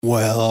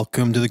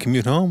Welcome to the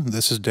commute home.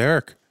 This is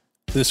Derek.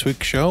 This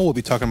week's show, we'll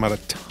be talking about a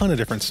ton of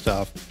different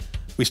stuff.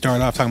 We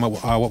started off talking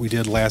about what we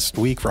did last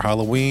week for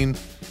Halloween,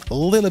 a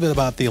little bit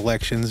about the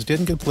elections,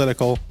 didn't get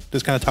political,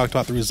 just kind of talked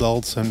about the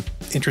results and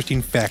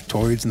interesting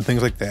factoids and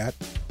things like that.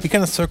 We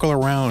kind of circle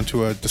around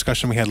to a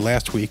discussion we had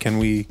last week, and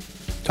we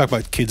talk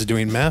about kids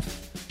doing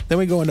meth. Then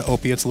we go into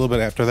opiates a little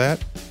bit after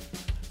that.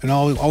 And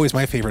always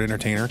my favorite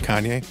entertainer,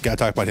 Kanye. Got to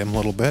talk about him a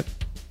little bit.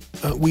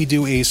 We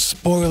do a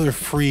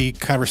spoiler-free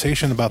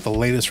conversation about the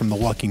latest from The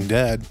Walking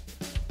Dead.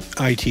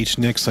 I teach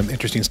Nick some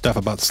interesting stuff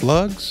about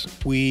slugs.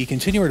 We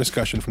continue our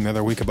discussion from the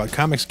other week about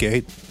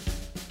comicsgate.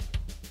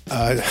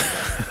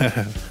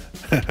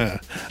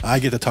 I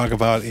get to talk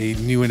about a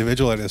new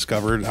individual I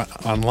discovered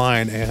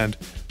online, and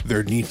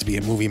there needs to be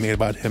a movie made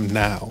about him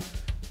now.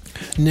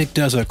 Nick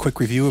does a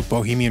quick review of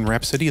Bohemian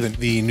Rhapsody,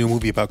 the new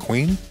movie about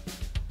Queen.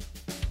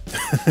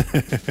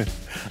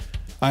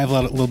 I have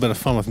a little bit of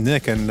fun with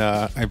Nick, and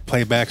I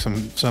play back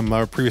some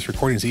previous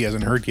recordings he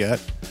hasn't heard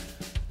yet.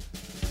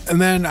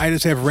 And then I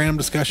just have random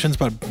discussions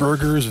about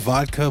burgers,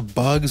 vodka,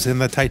 bugs, and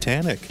the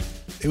Titanic.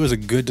 It was a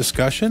good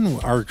discussion.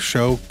 Our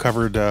show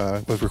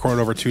was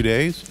recorded over 2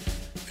 days,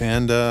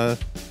 and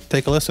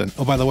take a listen.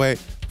 Oh, by the way,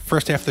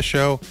 first half of the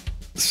show,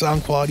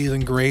 sound quality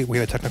isn't great. We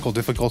had a technical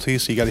difficulty,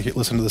 so you got to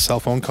listen to the cell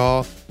phone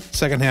call.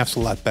 Second half's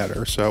a lot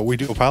better, so we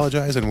do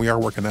apologize, and we are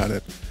working on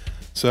it.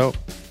 So,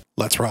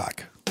 let's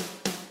rock.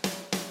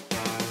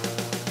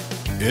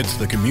 It's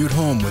the commute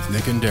home with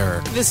Nick and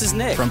Derek. This is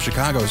Nick. From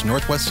Chicago's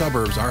northwest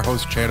suburbs, our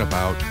hosts chat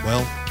about,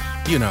 well,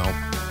 you know,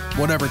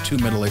 whatever two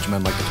middle-aged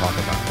men like to talk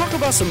about. Talk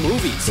about some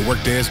movies. The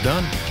workday is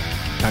done.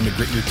 Time to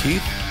grit your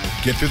teeth,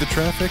 get through the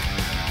traffic,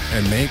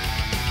 and make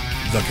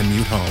the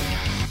commute home.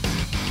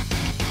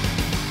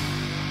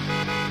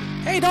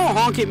 Hey, don't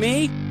honk at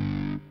me.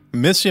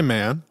 Miss you,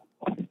 man.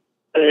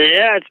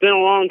 Yeah, it's been a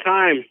long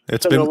time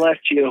since I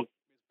left you.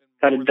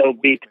 Had a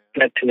dope beat to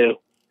get to.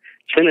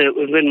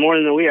 It's been more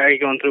than a week. Are you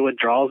going through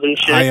withdrawals and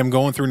shit? I am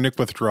going through Nick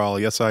withdrawal.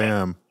 Yes, I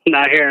am.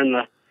 Not hearing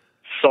the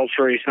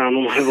sultry sound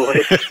of my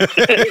voice.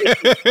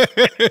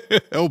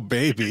 Oh,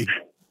 baby.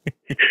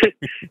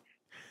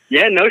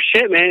 Yeah, no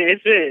shit, man.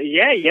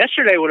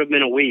 Yesterday would have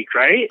been a week,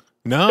 right?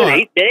 No.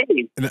 8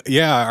 days.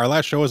 Yeah, our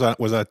last show was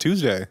on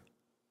Tuesday.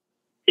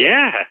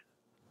 Yeah.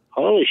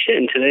 Holy shit,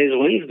 and today's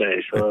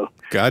Wednesday, so.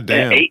 God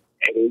damn. 8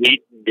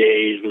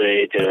 days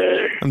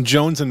later. I'm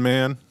jonesing,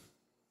 man.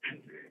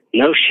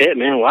 No shit,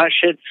 man. A lot of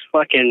shit's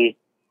fucking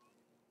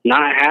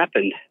not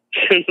happened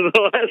since the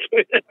last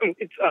time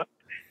we talked.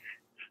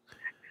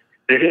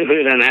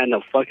 We done had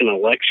no fucking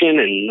election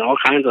and all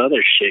kinds of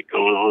other shit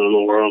going on in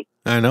the world.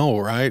 I know,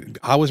 right?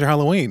 How was your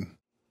Halloween?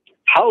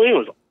 Halloween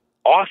was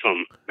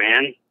awesome,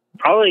 man.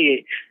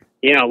 Probably,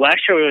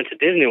 last year we went to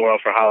Disney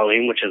World for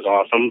Halloween, which is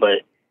awesome,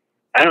 but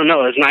I don't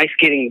know. It was nice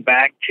getting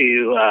back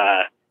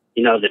to,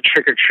 the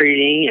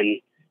trick-or-treating and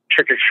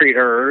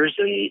trick-or-treaters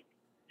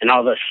and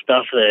all the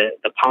stuff, the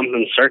pomp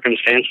and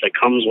circumstance that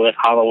comes with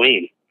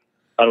Halloween.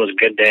 Thought it was a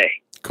good day.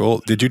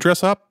 Cool. Did you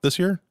dress up this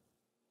year?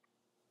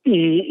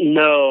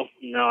 No.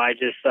 I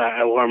just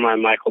I wore my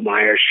Michael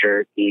Myers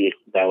shirt, and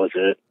that was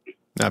it.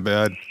 Not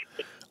bad.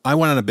 I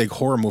went on a big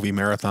horror movie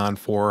marathon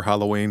for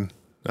Halloween.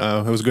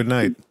 It was a good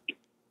night.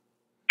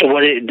 What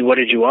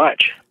did you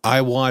watch?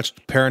 I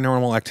watched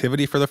Paranormal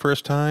Activity for the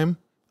first time.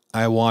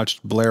 I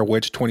watched Blair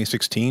Witch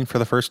 2016 for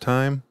the first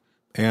time.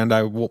 And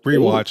I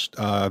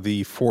rewatched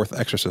the fourth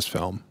Exorcist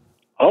film.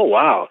 Oh,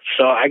 wow.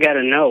 So I got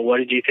to know, what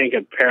did you think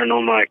of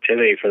Paranormal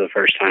Activity for the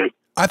first time?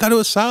 I thought it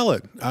was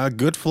solid.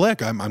 Good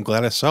flick. I'm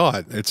glad I saw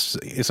it.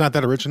 It's not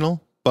that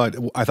original, but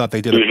I thought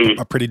they did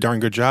a pretty darn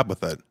good job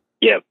with it.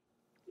 Yep.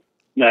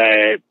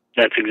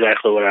 That's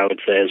exactly what I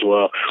would say as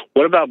well.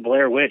 What about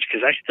Blair Witch?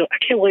 Because I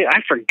can't believe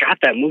I forgot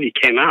that movie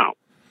came out.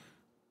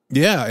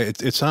 Yeah,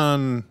 it's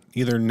on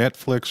either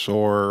Netflix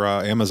or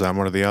Amazon,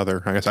 one or the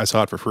other. I guess I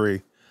saw it for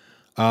free.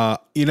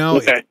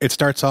 Okay. It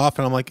starts off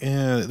and I'm like,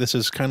 this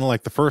is kind of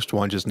like the first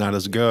one, just not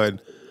as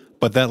good.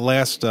 But that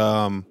last,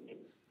 I'd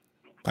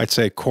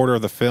say quarter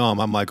of the film,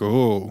 I'm like,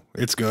 oh,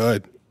 it's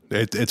good.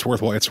 It's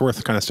worth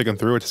kind of sticking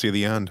through it to see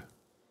the end.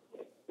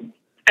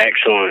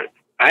 Excellent.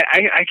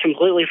 I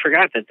completely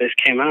forgot that this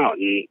came out,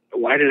 and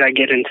why did I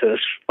get into this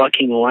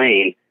fucking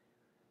lane?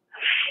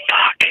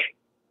 Fuck.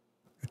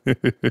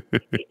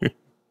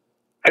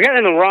 I got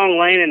in the wrong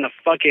lane in the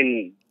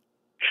fucking,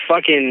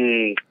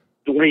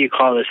 what do you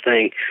call this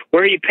thing?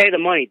 Where you pay the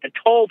money? The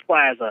toll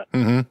plaza.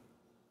 Mm-hmm.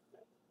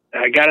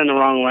 I got in the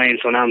wrong lane,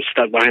 so now I'm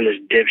stuck behind this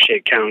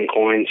dipshit counting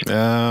coins.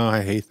 Oh,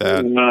 I hate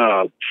that.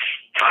 Oh,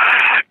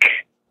 fuck.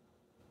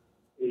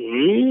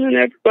 And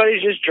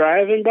everybody's just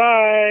driving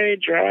by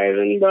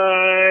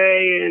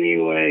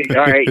anyway.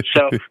 All right,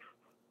 so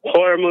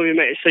horror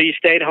movie. So you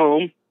stayed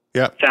home.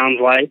 Yep. Sounds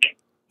like.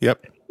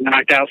 Yep.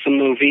 Knocked out some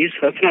movies.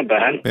 That's not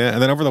bad. Yeah,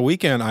 and then over the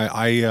weekend,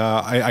 I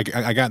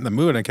got in the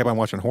mood and I kept on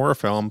watching horror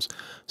films.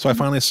 So I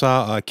finally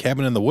saw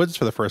Cabin in the Woods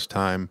for the first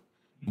time.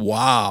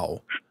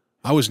 Wow,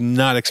 I was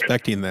not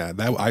expecting that.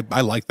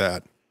 I like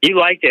that. You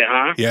liked it,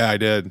 huh? Yeah, I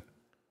did.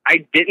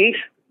 I didn't,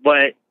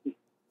 but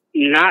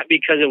not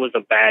because it was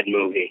a bad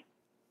movie.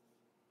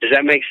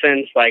 that make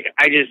sense? Like,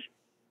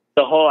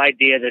 the whole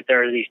idea that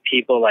there are these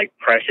people like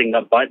pressing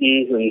the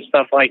buttons and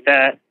stuff like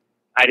that,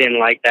 I didn't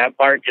like that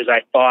part because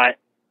I thought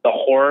the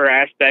horror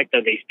aspect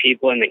of these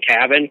people in the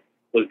cabin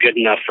was good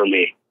enough for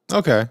me.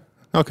 Okay.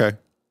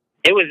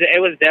 It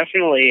was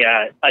definitely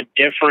a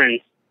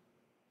different.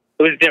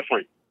 It was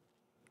different.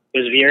 It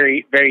was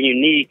very, very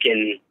unique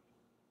and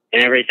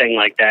everything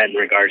like that in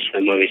regards to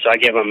the movie. So I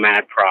give them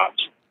mad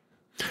props.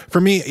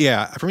 For me,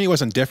 it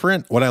wasn't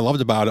different. What I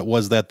loved about it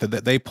was that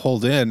they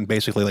pulled in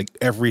basically like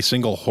every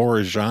single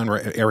horror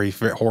genre, every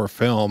horror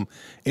film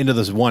into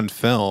this one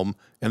film,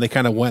 and they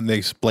kind of went and they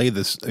explained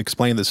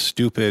this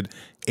stupid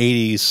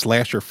 '80s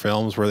slasher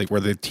films where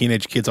the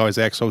teenage kids always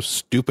act so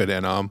stupid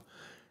in them,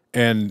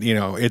 and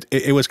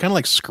it was kind of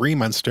like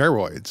Scream on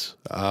steroids.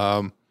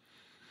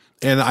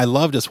 And I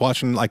love just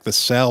watching like the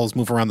cells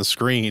move around the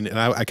screen, and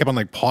I kept on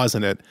like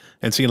pausing it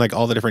and seeing like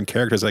all the different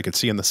characters I could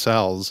see in the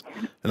cells,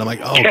 and I'm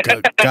like, oh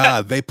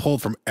God, they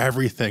pulled from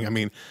everything. I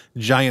mean,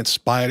 giant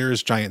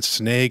spiders, giant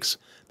snakes.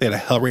 They had a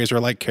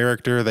Hellraiser-like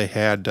character. They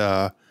had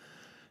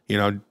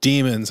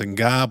demons and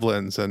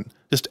goblins and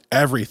just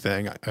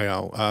everything.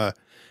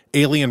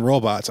 Alien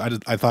robots.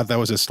 I thought that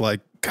was just like,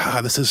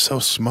 God, this is so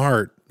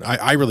smart.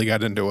 I really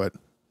got into it.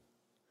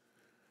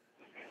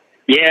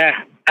 Yeah.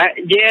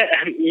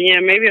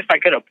 Maybe if I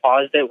could have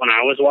paused it when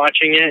I was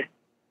watching it,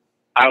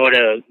 I would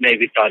have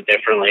maybe thought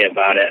differently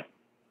about it.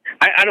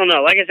 I don't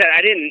know. Like I said,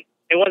 it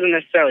wasn't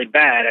necessarily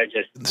bad.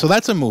 So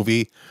that's a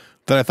movie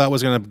that I thought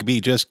was going to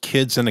be just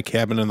kids in a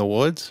cabin in the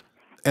woods.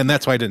 And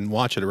that's why I didn't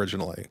watch it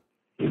originally.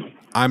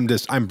 I'm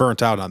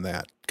burnt out on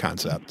that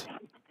concept.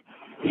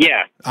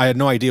 Yeah. I had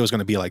no idea it was going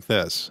to be like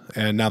this.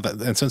 And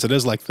since it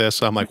is like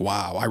this, I'm like,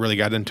 wow, I really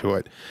got into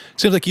it.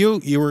 Seems like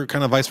you were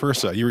kind of vice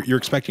versa. You're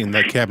expecting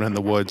that cabin in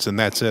the woods and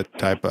that's it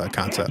type of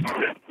concept.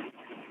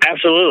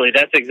 Absolutely.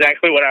 That's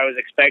exactly what I was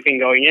expecting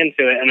going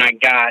into it. And I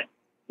got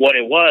what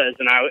it was.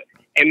 And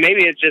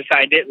maybe it's just,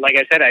 like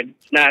I said,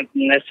 it's not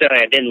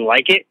necessarily I didn't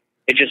like it.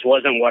 It just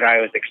wasn't what I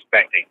was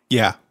expecting.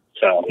 Yeah.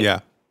 So.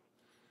 Yeah.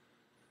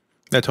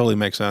 That totally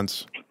makes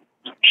sense.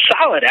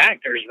 Solid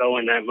actors though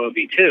in that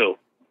movie too.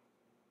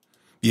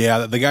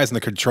 Yeah, the guys in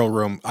the control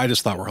room, I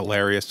just thought were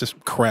hilarious.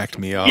 Just cracked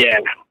me up. Yeah.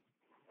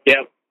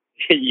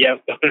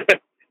 Yep.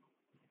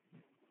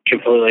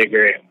 Completely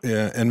agree.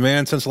 Yeah, and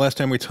man, since the last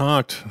time we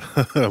talked,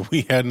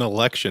 we had an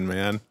election,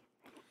 man.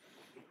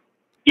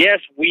 Yes,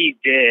 we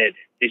did.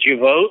 Did you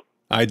vote?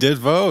 I did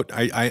vote.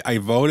 I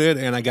voted,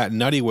 and I got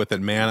nutty with it,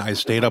 man. I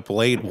stayed up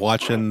late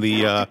watching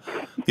the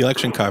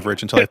election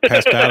coverage until I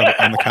passed out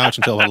on the couch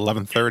until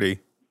 11:30.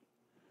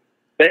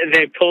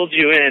 They pulled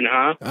you in,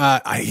 huh?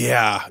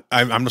 Yeah.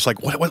 I'm just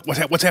like,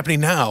 what's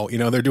happening now?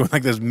 They're doing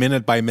like this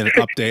minute by minute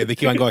update. They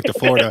keep on going back to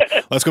Florida.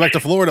 Let's go back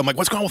to Florida. I'm like,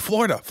 what's going on with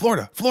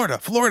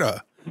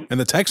Florida? And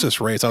the Texas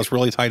race, I was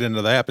really tied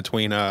into that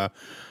between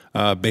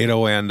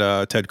Beto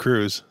and Ted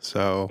Cruz.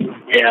 So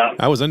yeah,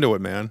 I was into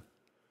it, man.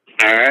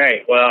 All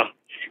right. Well,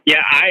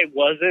 yeah, I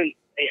wasn't.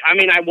 I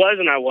mean, I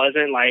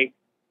wasn't. Like,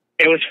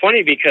 it was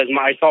funny because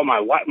I saw my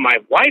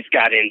wife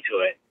got into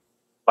it.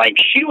 Like,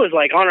 she was,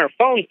 like, on her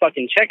phone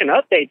fucking checking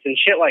updates and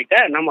shit like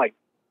that. And I'm like,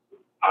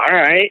 all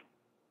right,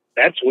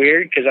 that's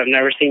weird because I've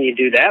never seen you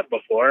do that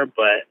before.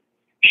 But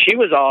she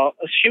was all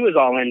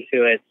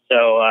into it.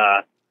 So,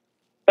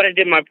 but I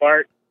did my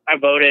part. I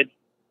voted.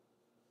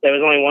 There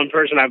was only one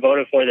person I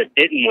voted for that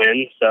didn't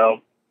win.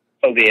 So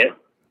be it.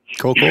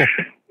 Cool.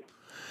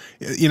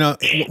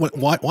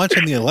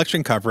 Watching the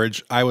election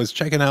coverage, I was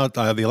checking out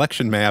the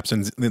election maps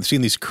and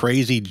seeing these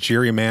crazy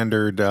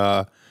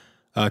gerrymandered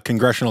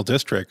congressional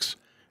districts.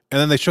 And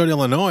then they showed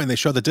Illinois, and they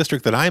showed the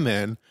district that I'm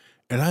in,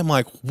 and I'm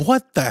like,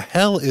 what the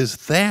hell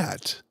is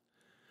that?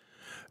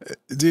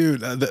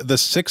 Dude, the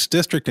 6th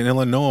district in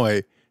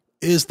Illinois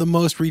is the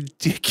most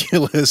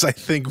ridiculous, I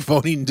think,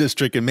 voting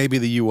district in maybe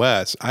the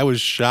U.S. I was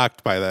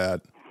shocked by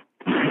that.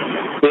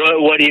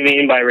 What do you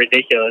mean by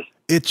ridiculous?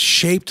 It's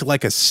shaped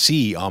like a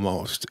C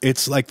almost.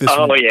 It's like this.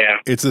 Oh, yeah.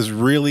 It's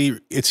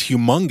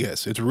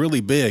humongous. It's really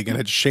big, and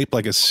it's shaped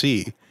like a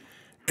C.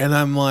 And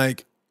I'm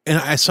like... And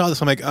I saw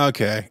this, I'm like,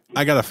 okay,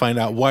 I got to find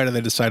out why did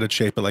they decide to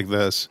shape it like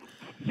this?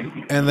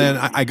 And then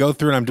I go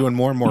through and I'm doing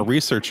more and more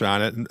research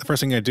on it. And the first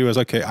thing I do is,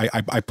 okay,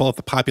 I pull up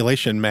the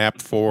population map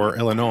for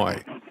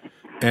Illinois.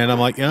 And I'm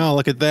like,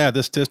 look at that.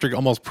 This district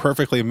almost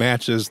perfectly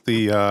matches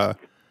the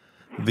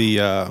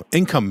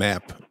income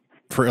map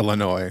for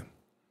Illinois.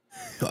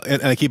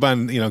 And I keep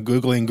on,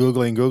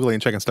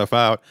 Googling, checking stuff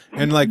out.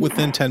 And like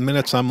within 10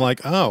 minutes, I'm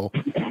like, oh,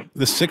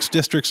 the 6th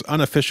district's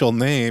unofficial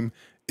name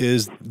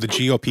is the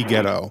GOP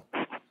ghetto.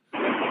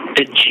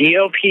 The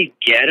GOP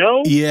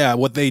ghetto? Yeah,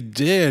 what they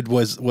did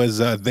was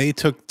they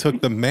took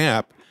the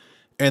map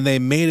and they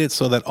made it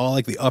so that all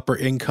like the upper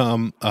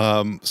income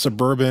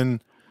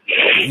suburban,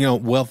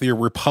 wealthier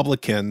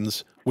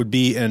Republicans would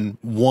be in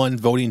one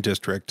voting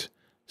district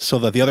so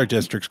that the other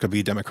districts could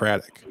be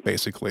Democratic,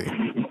 basically.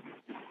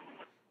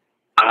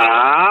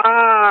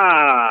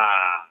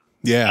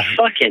 Yeah.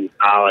 Fucking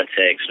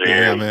politics, man.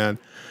 Yeah, man.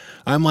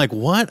 I'm like,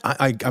 what?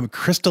 I'm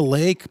Crystal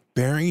Lake,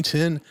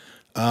 Barrington,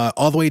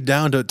 all the way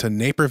down to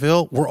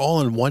Naperville. We're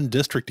all in one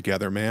district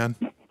together, man.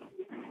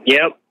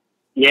 Yep.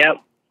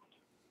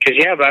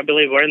 Because I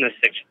believe we're in the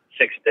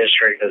sixth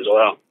district as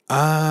well.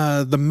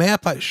 The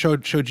map I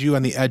showed you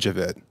on the edge of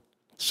it.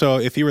 So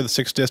if you were the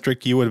 6th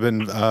district, you would have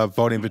been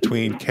voting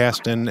between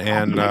Caston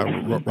and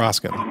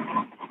Roskin.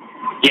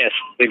 Yes,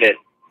 we did.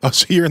 Oh,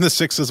 so you're in the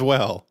 6th as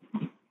well.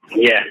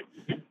 Yeah.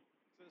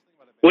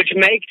 Which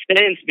makes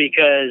sense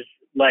because,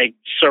 like,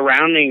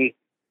 surrounding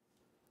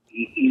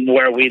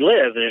where we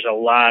live, there's a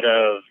lot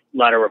of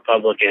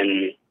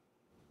Republican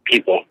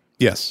people.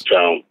 Yes.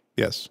 So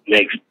yes,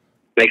 makes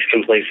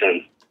complete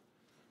sense.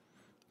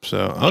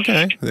 So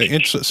okay,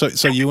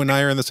 so you and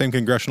I are in the same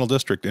congressional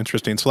district.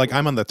 Interesting. So like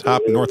I'm on the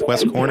top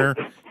northwest corner.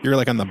 You're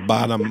like on the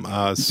bottom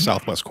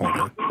southwest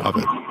corner of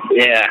it.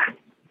 Yeah.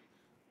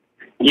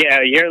 Yeah,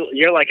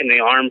 you're like in the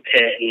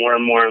armpit, and we're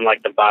more in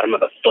like the bottom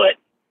of the foot.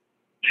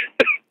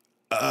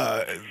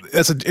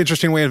 That's an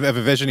interesting way of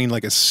envisioning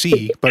like a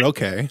C, but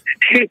okay.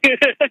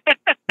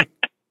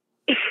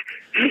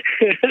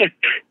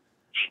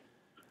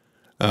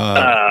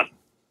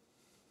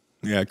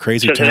 Yeah,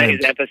 crazy so times.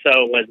 Today's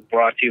episode was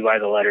brought to you by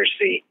the letter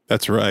C.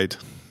 That's right.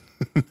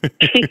 So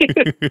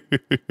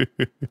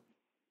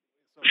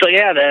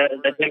yeah,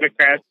 the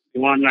Democrats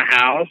won the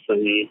House,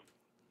 and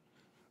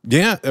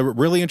yeah, a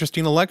really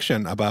interesting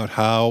election about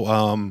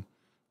how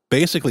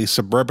basically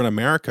suburban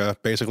America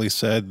basically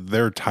said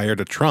they're tired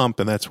of Trump,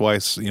 and that's why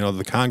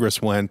the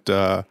Congress went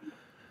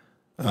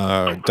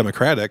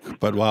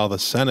Democratic, but while the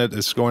Senate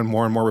is going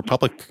more and more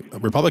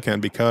Republican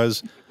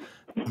because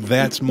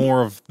that's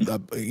more of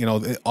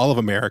all of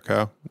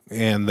America,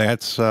 and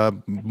that's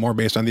more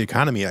based on the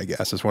economy, I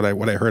guess, is what I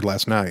heard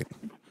last night.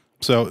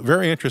 So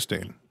very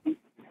interesting.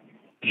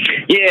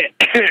 Yeah,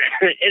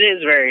 it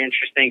is very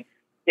interesting.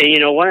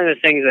 And one of the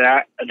things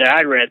that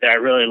I read that I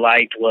really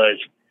liked was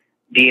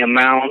the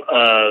amount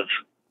of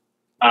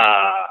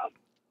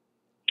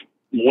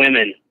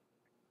women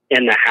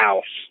in the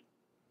House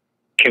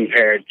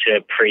compared to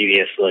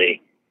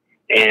previously,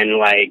 and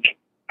like.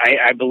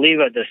 I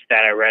believe at the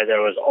stat I read there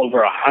was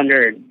over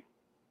 100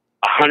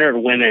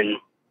 women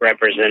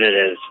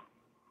representatives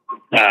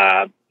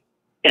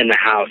in the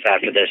House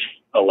after this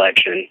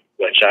election,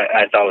 which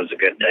I thought was a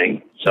good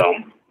thing. So,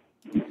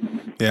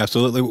 yeah,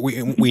 absolutely.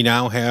 We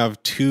now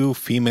have 2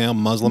 female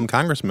Muslim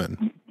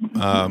congressmen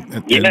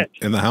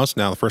in the House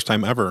now, the first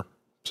time ever.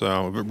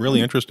 So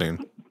really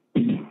interesting.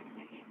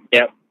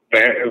 Yep,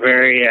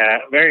 very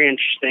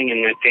interesting,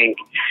 and I think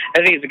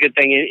it's a good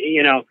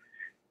thing.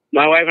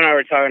 My wife and I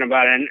were talking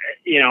about it, and,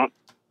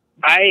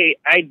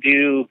 I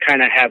do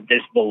kind of have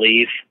this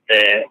belief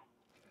that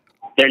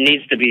there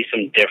needs to be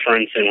some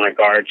difference in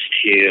regards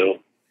to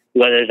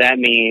whether that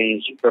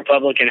means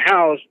Republican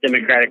House,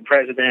 Democratic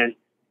President,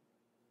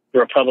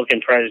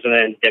 Republican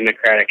President,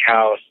 Democratic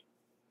House,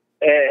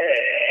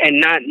 and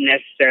not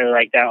necessarily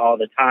like that all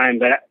the time.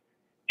 But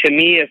to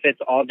me, if it's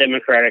all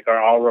Democratic or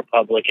all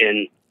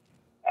Republican,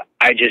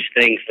 I just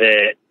think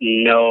that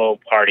no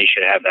party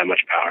should have that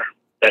much power.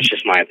 That's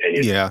just my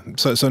opinion. Yeah.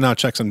 So now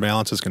checks and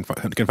balances can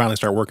finally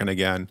start working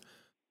again.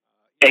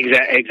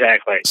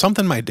 Exactly.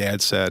 Something my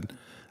dad said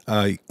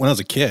when I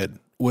was a kid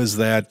was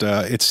that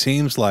it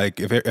seems like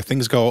if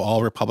things go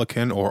all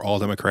Republican or all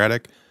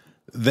Democratic,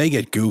 they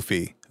get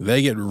goofy.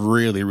 They get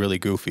really, really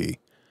goofy.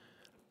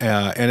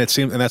 And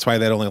that's why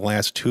that only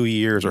lasts 2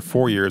 years or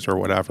 4 years or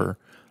whatever,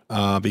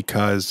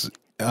 because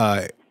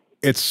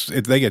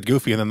they get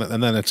goofy, and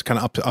then it's kind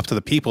of up to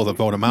the people to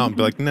vote them out and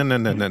be like, no,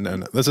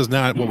 this is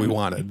not what we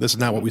wanted. This is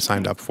not what we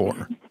signed up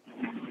for.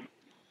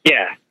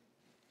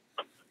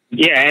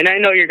 Yeah, and I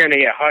know you're going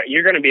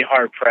to be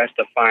hard pressed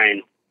to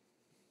find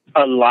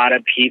a lot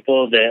of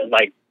people that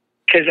like,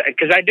 because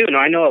I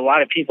know a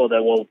lot of people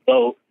that will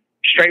vote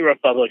straight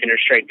Republican or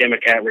straight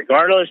Democrat,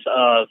 regardless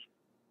of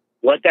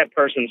what that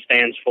person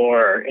stands for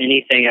or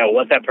anything else,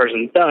 what that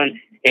person's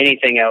done,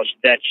 anything else.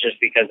 That's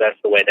just because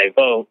that's the way they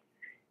vote.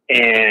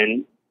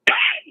 And,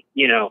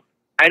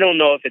 I don't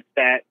know if it's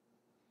that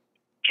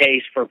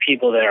case for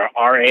people that are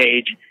our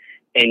age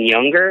and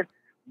younger,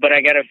 but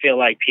I got to feel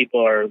like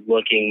people are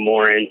looking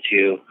more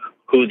into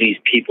who these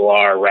people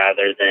are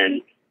rather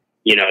than,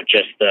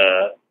 just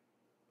the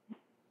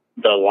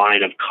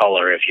line of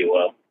color, if you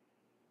will.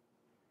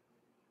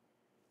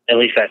 At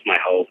least that's my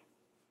hope.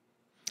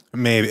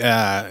 Maybe.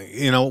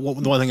 The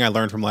one thing I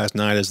learned from last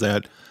night is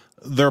that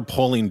their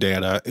polling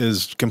data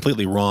is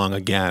completely wrong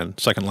again,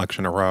 second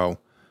election in a row.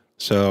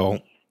 So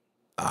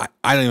I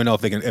don't even know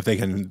if they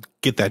can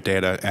get that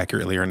data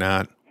accurately or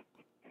not.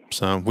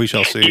 So we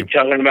shall see. You're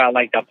talking about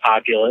like the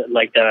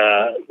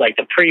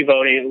the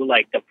pre-voting,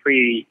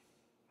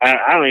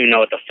 I don't even know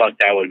what the fuck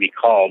that would be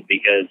called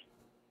because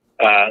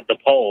the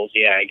polls,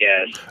 yeah, I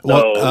guess.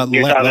 Well,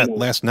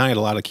 last night,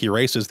 a lot of key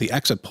races, the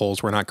exit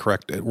polls were not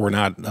correct. Were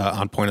not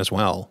on point as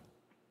well.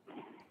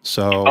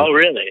 So. Oh,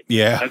 really?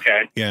 Yeah.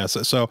 Okay. Yeah.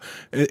 So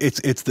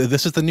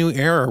this is the new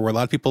era where a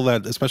lot of people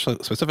that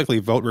specifically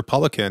vote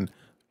Republican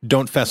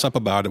don't fess up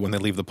about it when they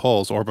leave the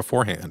polls or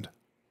beforehand.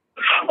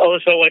 Oh,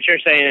 so what you're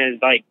saying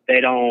is like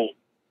they don't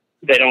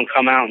they don't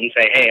come out and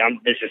say, "Hey,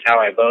 this is how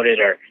I voted,"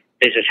 or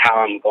 "This is how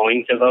I'm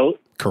going to vote."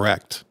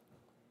 Correct.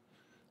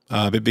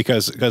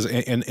 Because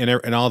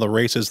in all the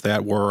races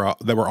that were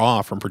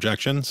off from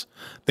projections,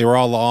 they were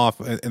all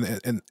off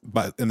in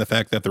the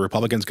fact that the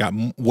Republicans got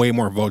way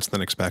more votes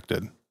than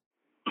expected.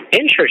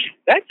 Interesting.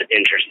 That's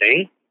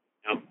interesting.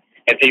 You know,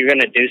 if you're going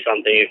to do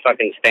something, you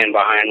fucking stand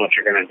behind what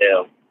you're going to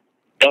do.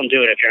 Don't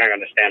do it if you're not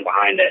going to stand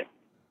behind it.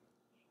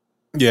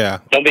 Yeah.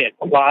 Don't be a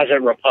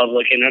closet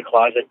Republican or a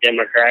closet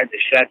Democrat.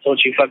 If that's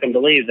what you fucking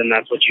believe, then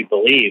that's what you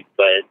believe.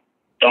 But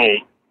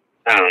don't.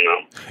 I don't know.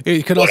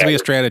 It could also be a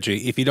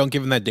strategy. If you don't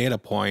give them that data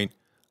point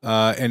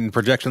and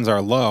projections are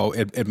low,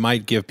 it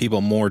might give people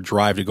more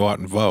drive to go out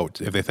and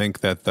vote if they think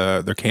that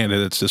their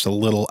candidate's just a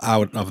little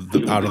out of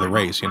the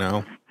race, you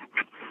know?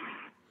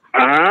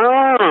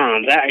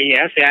 Oh,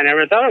 see, I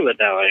never thought of it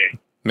that way.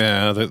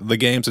 Yeah, the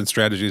games and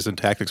strategies and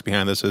tactics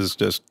behind this is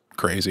just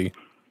crazy.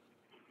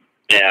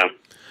 Yeah.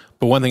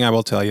 But one thing I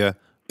will tell you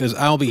is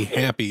I'll be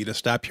happy to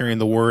stop hearing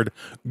the word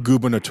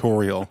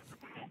gubernatorial.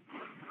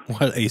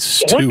 What a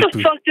stupid... What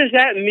the fuck does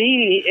that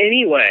mean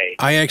anyway?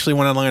 I actually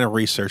went online and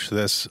researched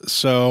this.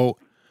 So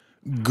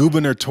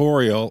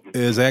gubernatorial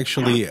is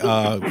actually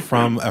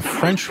from a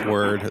French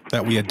word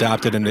that we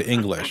adopted into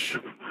English.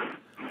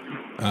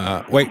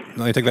 Wait, let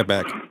me take that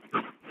back.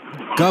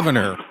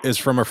 Governor is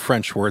from a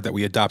French word that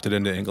we adopted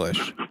into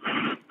English.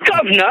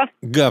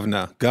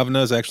 Governor.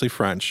 Governor is actually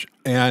French.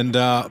 And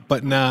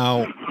but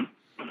now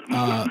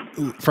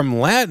from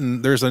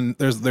Latin there's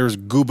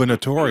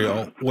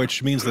gubernatorial,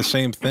 which means the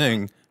same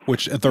thing,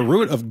 which at the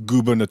root of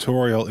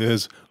gubernatorial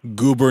is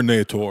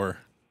gubernator.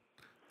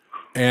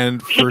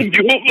 And for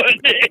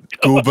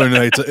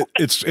gubernator,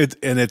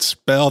 it's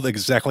spelled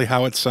exactly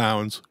how it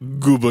sounds.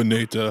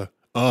 Gubernator.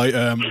 I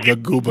am the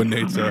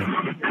gubernator.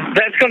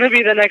 That's going to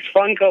be the next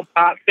Funko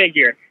Pop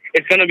figure.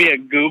 It's going to be a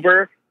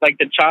goober, like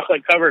the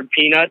chocolate-covered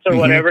peanuts or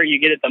whatever you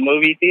get at the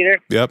movie theater.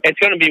 Yep. It's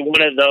going to be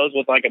one of those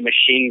with like a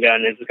machine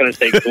gun. It's going to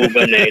say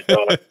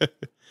gubernator.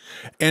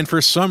 And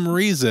for some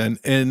reason,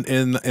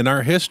 in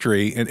our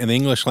history, in the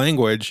English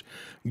language,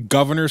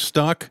 governor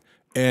stuck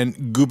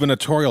and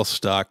gubernatorial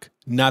stuck,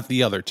 not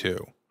the other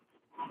two.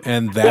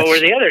 And that's, what were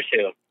the other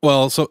two?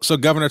 Well, so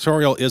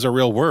gubernatorial is a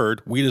real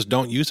word. We just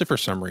don't use it for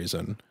some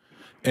reason.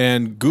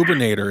 And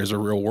gubernator is a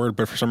real word,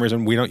 but for some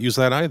reason we don't use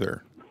that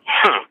either.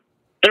 Huh.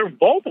 They're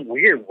both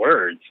weird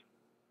words.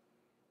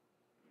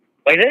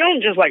 Like, they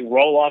don't just, like,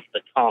 roll off the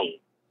tongue.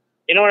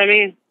 You know what I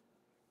mean?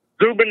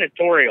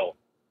 Gubernatorial.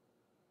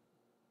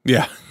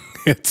 Yeah.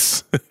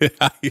 It's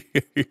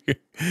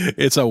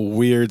a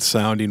weird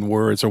sounding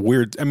word. It's a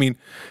weird, I mean,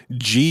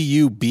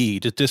 G-U-B,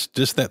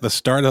 just that the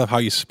start of how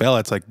you spell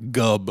it's like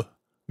goob.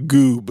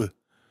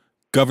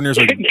 Governors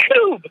are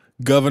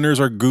governors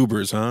are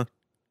goobers, huh?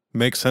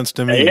 Makes sense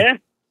to me. Yeah.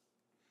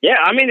 Yeah,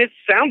 I mean, it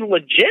sounds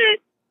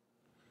legit.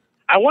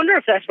 I wonder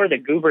if that's where the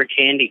goober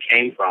candy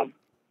came from.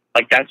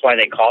 Like, that's why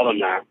they call them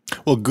that.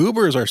 Well,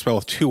 goobers are spelled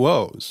with two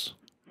O's.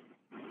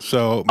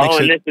 So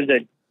this is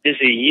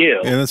a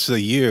U. And this is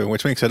a U,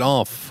 which makes it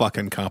all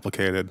fucking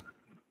complicated.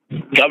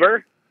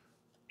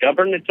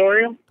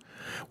 Gubernatorial?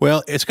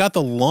 Well, it's got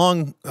the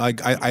long,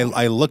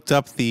 I looked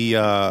up the,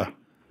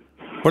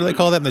 what do they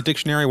call that in the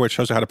dictionary where it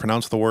shows you how to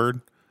pronounce the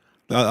word?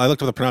 I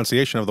looked up the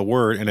pronunciation of the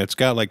word, and it's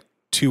got like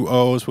two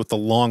O's with the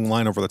long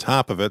line over the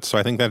top of it. So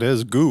I think that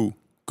is goober.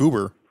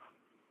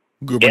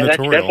 Yeah, that's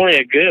definitely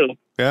a goo.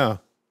 Yeah.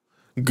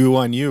 Goo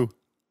on you.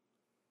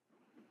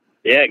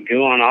 Yeah,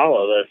 goo on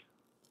all of us.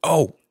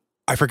 Oh,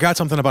 I forgot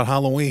something about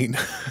Halloween.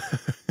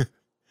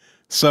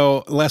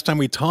 So last time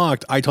we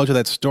talked, I told you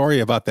that story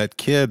about that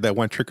kid that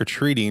went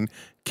trick-or-treating,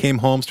 came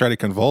home, started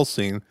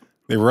convulsing.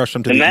 They rushed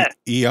him to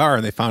the ER,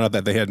 and they found out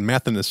that they had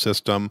meth in the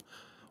system.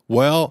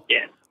 Well,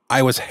 yeah.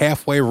 I was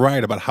halfway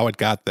right about how it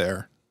got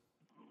there.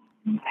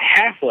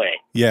 Halfway?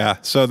 Yeah.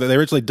 So they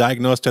originally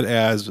diagnosed it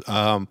as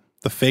the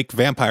fake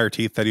vampire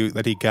teeth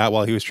that he got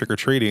while he was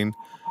trick-or-treating.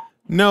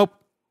 Nope.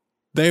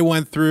 They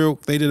went through,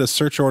 they did a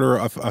search order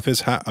of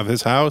his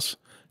house.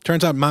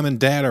 Turns out mom and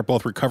dad are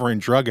both recovering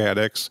drug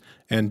addicts,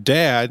 and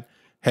dad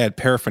had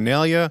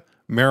paraphernalia,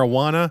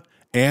 marijuana,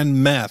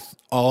 and meth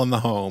all in the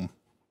home.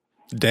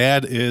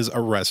 Dad is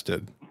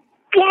arrested.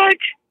 What?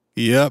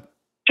 Yep.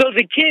 So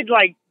the kid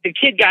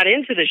got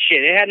into the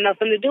shit. It had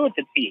nothing to do with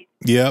the teeth.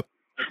 Yep.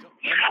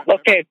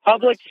 Okay,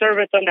 public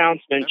service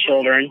announcement,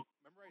 children.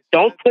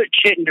 Don't put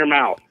shit in your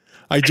mouth.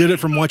 I did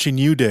it from watching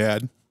you,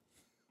 Dad.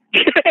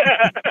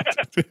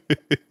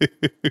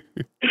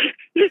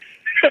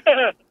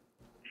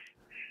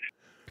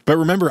 But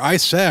remember, I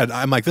said,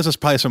 I'm like, this is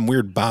probably some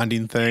weird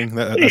bonding thing.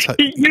 That's how,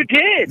 you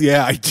did?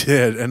 Yeah, I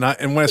did. And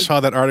when I saw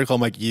that article,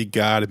 I'm like, you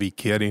gotta be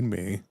kidding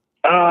me.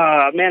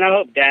 Man, I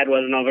hope Dad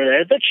wasn't over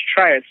there. Let's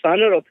try it, son.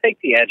 It'll take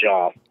the edge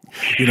off.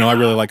 You know, I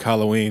really like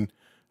Halloween,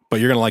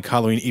 but you're gonna like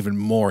Halloween even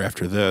more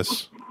after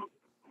this.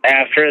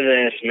 After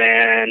this,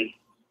 man.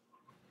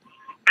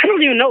 I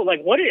don't even know.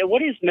 Like, what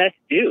does meth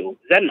do?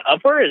 Is that an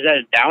upper? Is that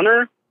a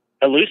downer?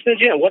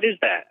 Hallucinogen? What is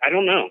that? I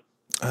don't know.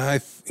 I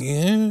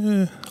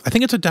think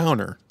it's a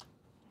downer.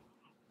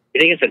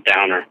 You think it's a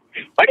downer?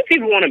 Why do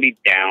people want to be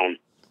down?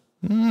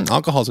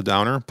 Alcohol's a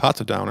downer.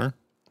 Pot's a downer.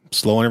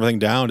 Slowing everything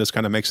down just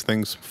kind of makes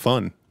things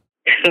fun.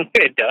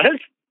 It does?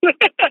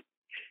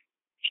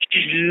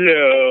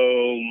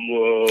 Slow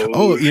motion.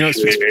 Oh,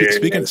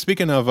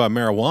 speaking of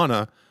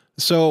marijuana,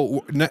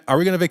 so are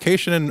we going to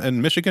vacation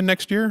in Michigan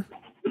next year?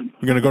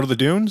 We're going to go to the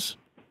dunes?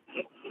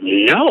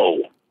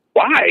 No.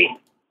 Why?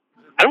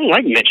 I don't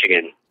like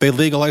Michigan. They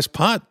legalized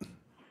pot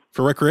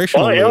for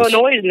recreational use.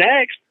 Illinois is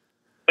next.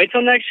 Wait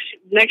till next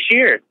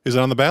year. Is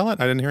it on the ballot?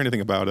 I didn't hear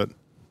anything about it.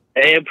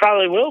 It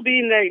probably will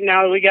be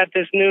now that we got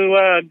this new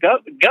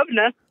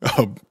governor.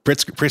 Oh,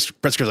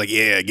 Pritzker's like,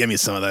 yeah, give me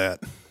some of that.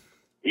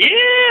 Yeah,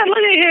 look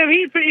at him.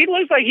 He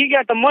looks like he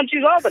got the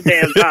munchies all the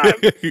damn time.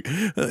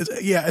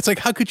 Yeah, it's like,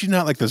 how could you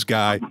not like this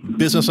guy?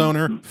 Business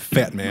owner,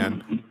 fat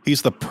man.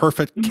 He's the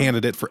perfect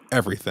candidate for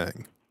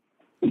everything.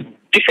 Did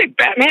you say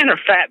Batman or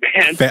Fat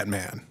Man? Fat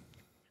Man.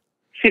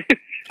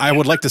 I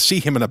would like to see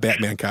him in a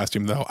Batman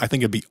costume, though. I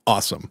think it'd be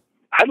awesome.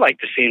 I'd like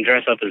to see him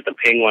dress up as the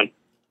Penguin.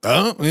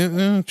 Oh,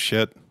 yeah,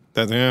 shit.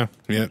 Yeah.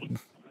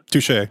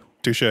 Touche.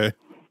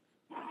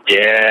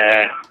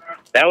 Yeah.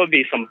 That would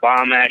be some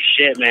bomb-ass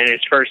shit, man.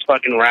 His first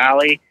fucking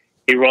rally,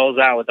 he rolls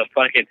out with a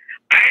fucking,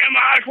 I'm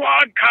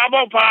Oswald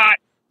Cobblepot.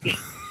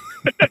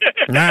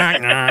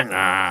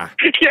 Nah.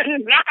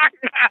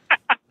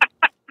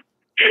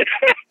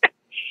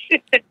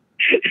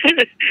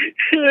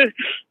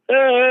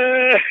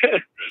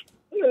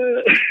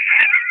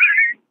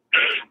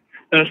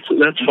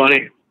 That's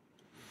funny.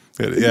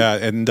 Yeah,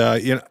 and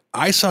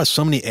I saw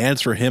so many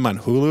ads for him on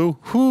Hulu.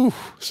 Whew.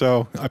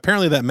 So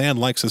apparently that man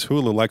likes his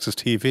Hulu, likes his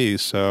TV.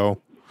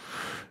 So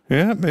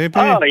yeah, maybe.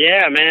 Oh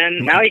yeah,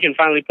 man! Now he can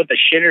finally put the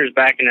shitters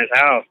back in his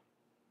house.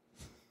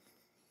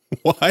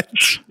 What?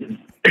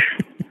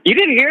 You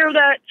didn't hear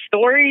that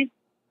story?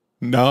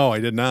 No, I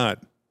did not.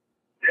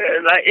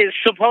 It's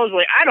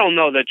supposedly, I don't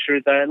know the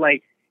truth.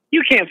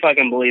 You can't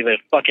fucking believe a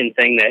fucking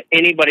thing that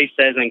anybody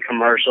says in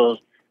commercials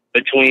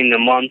between the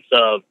months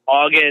of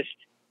August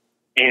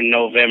and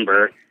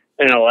November,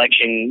 an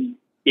election,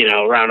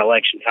 around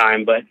election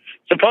time. But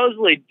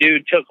supposedly,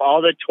 dude took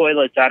all the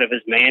toilets out of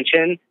his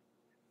mansion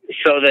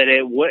so that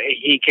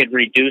he could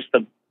reduce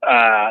the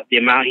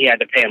amount he had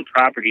to pay in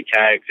property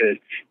taxes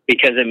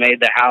because it made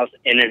the house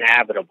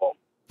uninhabitable.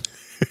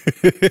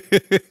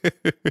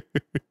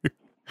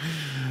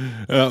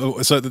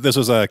 So this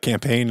was a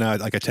campaign,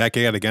 like a attack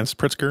ad against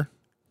Pritzker?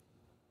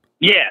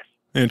 Yes.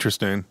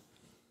 Interesting.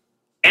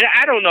 And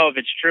I don't know if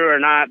it's true or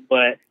not,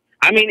 but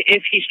I mean,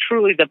 if he's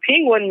truly the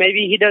Penguin,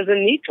 maybe he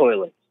doesn't need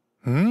toilets.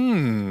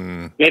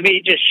 Maybe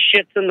he just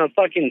shits in the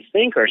fucking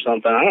sink or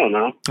something. I don't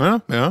know.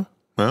 Yeah.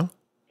 Well,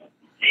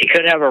 he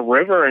could have a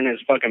river in his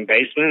fucking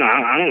basement.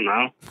 I don't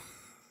know.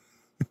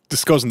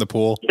 Just goes in the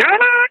pool.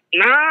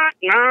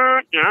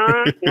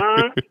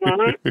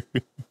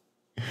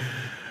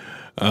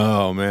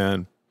 Oh,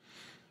 man.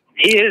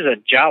 He is a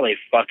jolly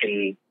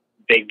fucking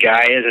big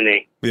guy, isn't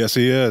he? Yes,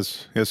 he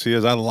is.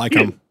 I like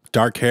him.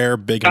 Dark hair,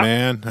 big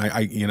man.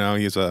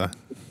 He's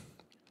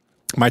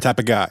my type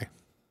of guy.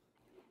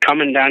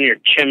 Coming down your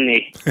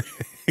chimney.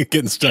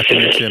 Getting stuck in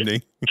your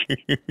chimney.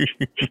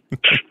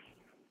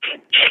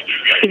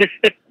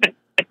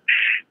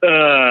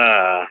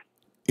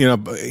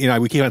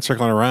 We keep on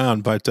circling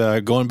around, but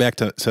going back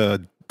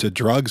to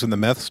drugs and the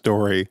meth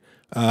story,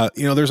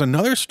 there's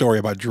another story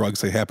about drugs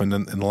that happened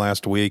in the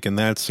last week, and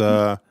that's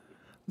the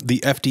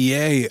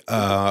FDA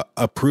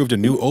approved a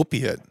new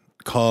opiate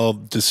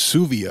called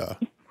Dysuvia.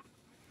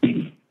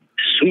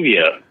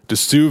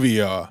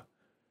 Dysuvia.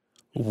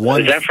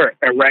 Is that for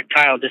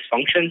erectile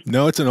dysfunction?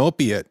 No, it's an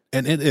opiate,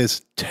 and it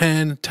is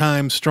 10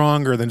 times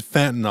stronger than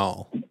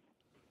fentanyl.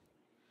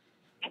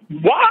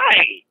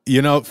 Why?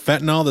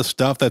 Fentanyl, the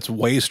stuff that's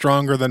way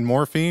stronger than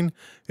morphine,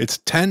 it's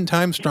 10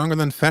 times stronger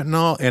than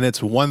fentanyl, and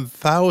it's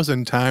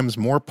 1,000 times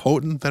more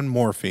potent than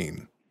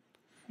morphine.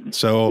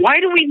 So why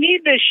do we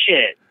need this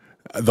shit?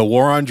 The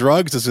war on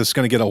drugs is just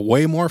going to get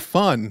way more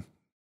fun.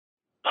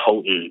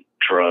 Potent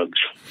drugs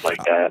like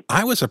that.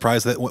 I was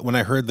surprised that when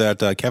I heard that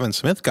Kevin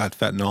Smith got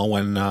fentanyl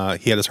when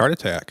he had his heart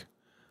attack.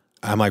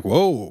 I'm like,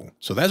 whoa,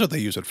 so that's what they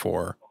use it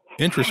for.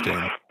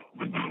 Interesting.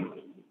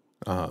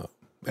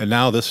 And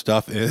now this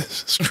stuff is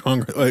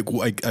stronger,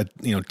 like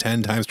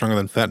 10 times stronger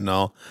than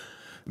fentanyl.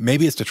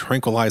 Maybe it's to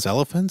tranquilize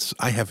elephants.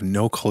 I have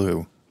no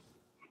clue.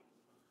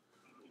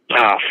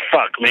 Oh,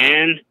 fuck,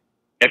 man.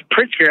 If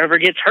Pritzker ever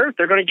gets hurt,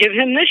 they're going to give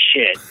him this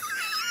shit.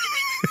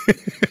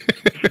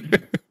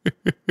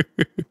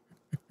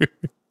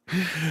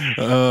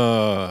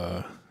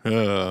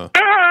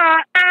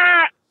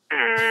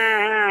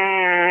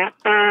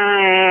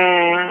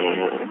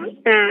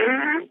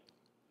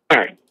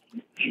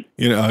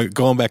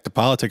 Going back to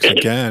politics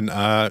again,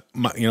 one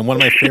of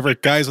my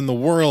favorite guys in the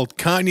world,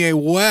 Kanye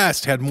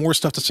West, had more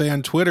stuff to say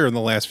on Twitter in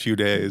the last few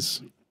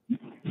days.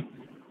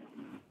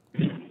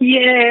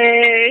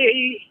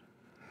 Yay!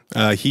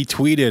 He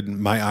tweeted,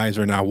 "My eyes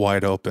are now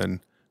wide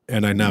open,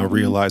 and I now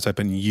realize I've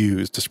been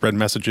used to spread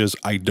messages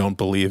I don't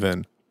believe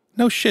in."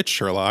 No shit,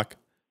 Sherlock.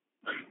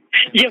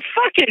 You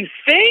fucking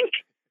think?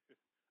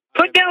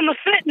 Put down the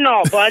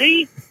fentanyl,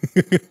 buddy.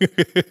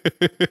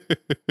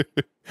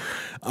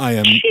 I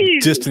am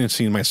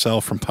distancing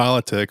myself from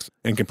politics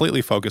and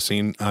completely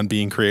focusing on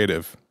being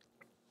creative.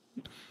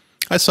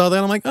 I saw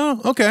that. I'm like, oh,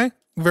 okay.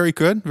 Very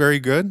good. Very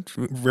good.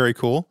 Very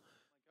cool.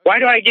 Why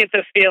do I get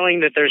the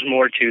feeling that there's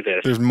more to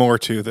this? There's more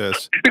to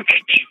this.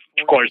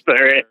 Of course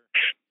there is.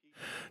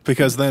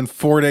 Because then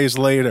 4 days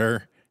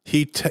later,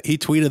 he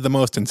tweeted the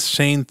most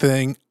insane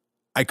thing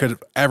I could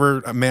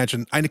ever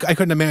imagine. I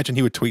couldn't imagine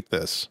he would tweet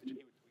this.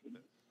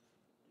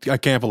 I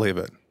can't believe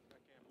it.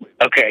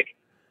 Okay.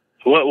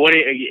 What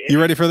you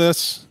ready for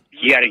this?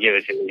 You got to give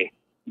it to me.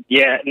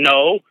 Yeah,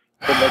 no,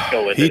 but let's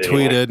go with it. He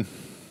tweeted,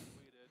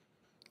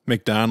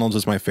 McDonald's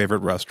is my favorite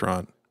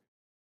restaurant.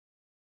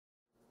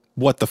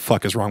 What the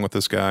fuck is wrong with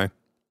this guy?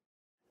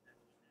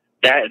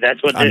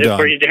 That's what did it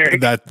for you,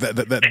 Derek?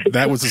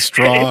 That was the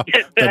straw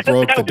that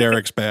broke the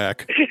Derek's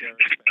back.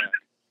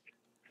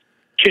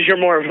 Because you're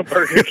more of a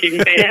Burger King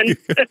man.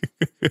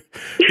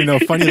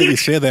 Funny that you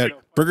say that.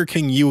 Burger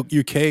King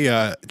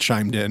UK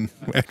chimed in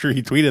after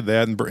he tweeted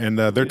that, and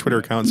their Twitter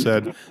account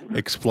said,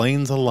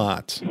 explains a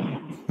lot.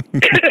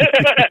 Good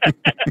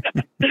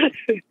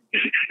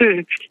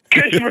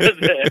for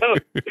them.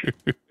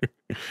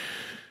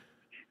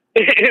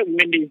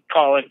 Mindy's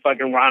calling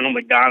fucking Ronald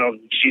McDonald,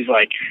 and she's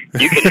like,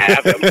 you can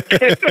have him.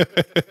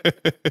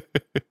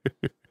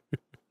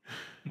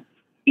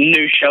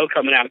 New show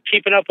coming out,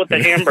 Keeping Up with the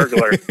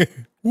Hamburglar.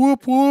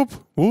 Whoop, whoop,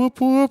 whoop,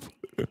 whoop.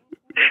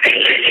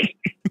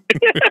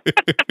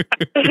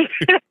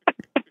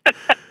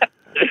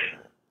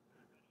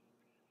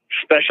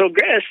 Special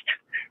guest,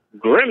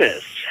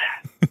 Grimace.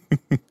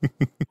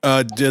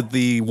 Did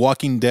the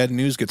Walking Dead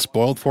news get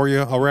spoiled for you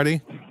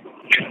already?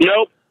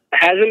 Nope,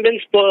 hasn't been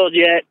spoiled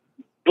yet,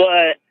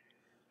 but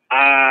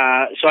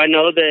so I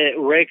know that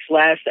Rick's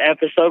last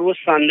episode was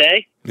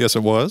Sunday. Yes,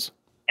 it was.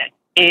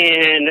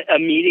 And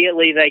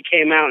immediately they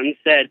came out and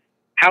said,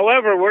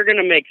 however, we're going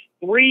to make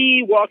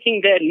 3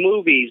 Walking Dead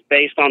movies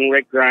based on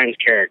Rick Grimes'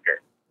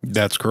 character.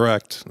 That's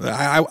correct.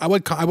 I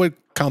would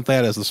count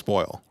that as the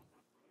spoil.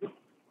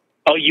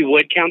 Oh, you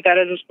would count that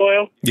as a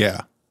spoil?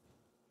 Yeah.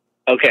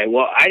 Okay,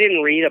 well, I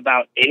didn't read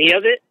about any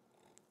of it,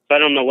 so I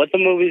don't know what the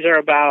movies are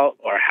about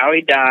or how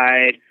he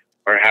died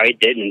or how he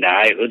didn't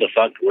die. Who the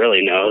fuck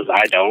really knows?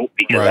 I don't,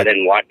 because I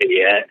didn't watch it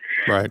yet.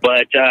 Right.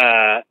 But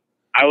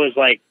I was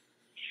like,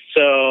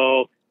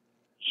 so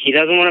he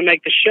doesn't want to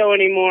make the show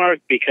anymore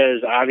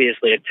because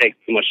obviously it takes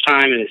too much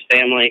time and his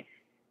family,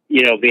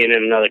 being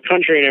in another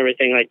country and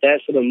everything like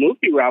that. So the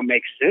movie route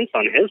makes sense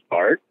on his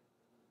part.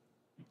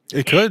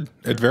 It could.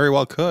 It very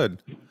well could.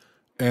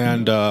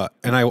 And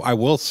I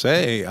will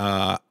say,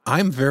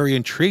 I'm very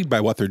intrigued by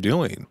what they're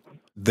doing.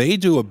 They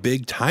do a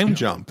big time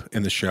jump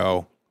in the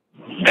show.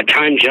 A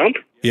time jump?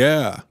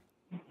 Yeah.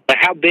 But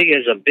how big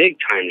is a big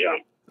time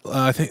jump?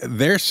 I think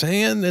they're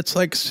saying it's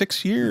like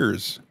 6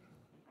 years.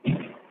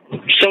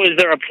 So is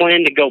there a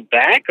plan to go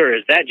back, or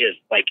is that just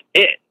like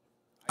it?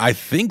 I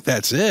think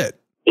that's it.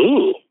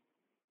 Ooh.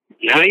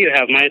 Now you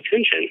have my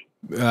attention.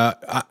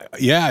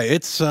 Yeah,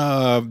 it's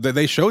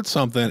they showed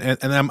something,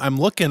 and I'm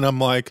looking. I'm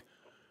like,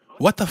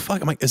 what the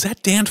fuck? I'm like, is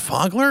that Dan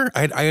Fogler?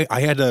 I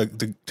had to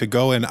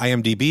go and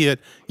IMDb it.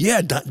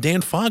 Yeah,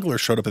 Dan Fogler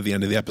showed up at the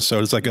end of the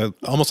episode. It's like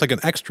almost like an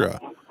extra.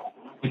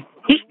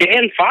 Who's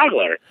Dan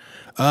Fogler?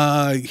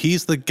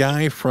 He's the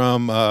guy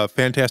from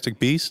Fantastic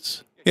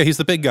Beasts. Yeah, he's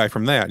the big guy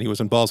from that. He was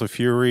in Balls of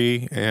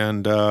Fury,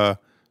 and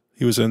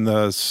he was in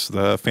the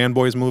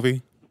Fanboys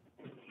movie.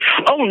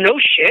 Oh, no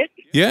shit.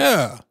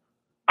 Yeah.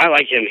 I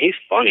like him. He's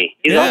funny.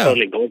 He's also in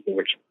the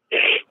Goldbergs.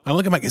 I'm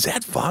looking like, is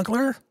that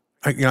Fogler?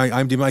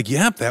 I'm like,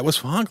 yep, that was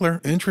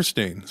Fogler.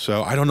 Interesting.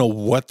 So I don't know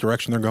what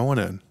direction they're going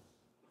in.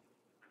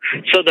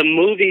 So the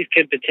movies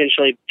could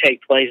potentially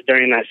take place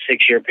during that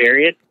 6-year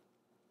period?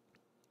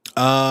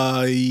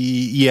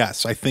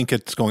 Yes, I think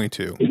it's going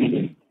to.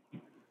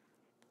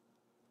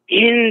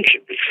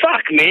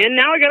 Fuck, man.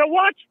 Now I gotta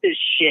watch this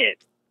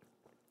shit.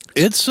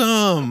 It's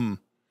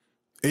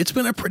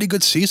been a pretty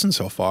good season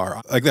so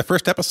far. Like that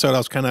first episode, I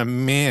was kind of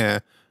meh,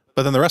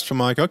 but then the rest of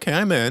them, I'm like, okay,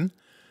 I'm in.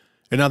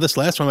 And now this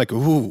last one, I'm like,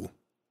 ooh,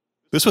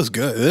 this was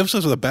good. This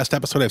was the best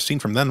episode I've seen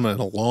from them in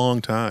a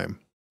long time.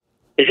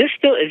 Is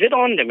it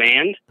on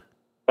demand?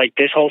 Like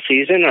this whole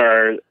season,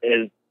 or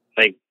is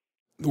like...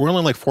 We're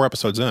only like 4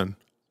 episodes in,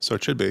 so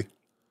it should be.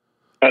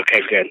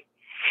 Okay, good.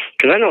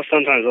 Because I know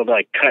sometimes they'll be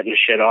like cutting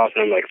shit off,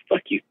 and I'm like,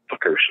 fuck you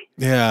fuckers.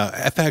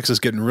 Yeah, FX is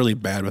getting really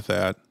bad with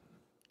that.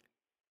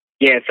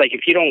 Yeah, it's like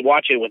if you don't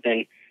watch it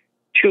within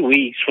 2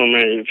 weeks from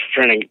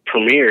when it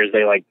premieres,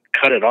 they like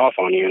cut it off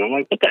on you. And I'm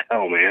like, what the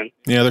hell, man?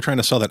 Yeah, they're trying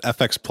to sell that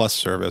FX Plus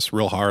service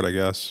real hard, I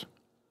guess.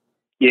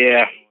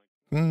 Yeah.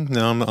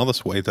 No, I'll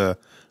just wait the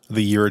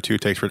year or two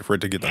it takes for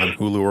it to get on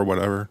Hulu or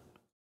whatever.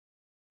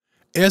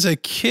 As a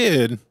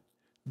kid,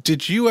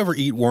 did you ever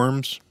eat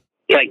worms?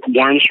 Like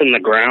worms from the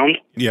ground?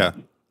 Yeah.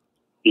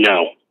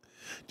 No.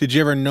 Did you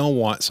ever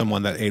know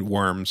someone that ate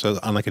worms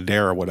on like a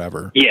dare or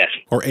whatever? Yes.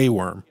 Or a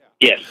worm?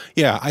 Yes.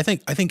 Yeah, I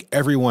think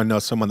everyone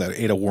knows someone that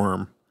ate a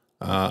worm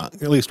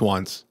at least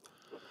once.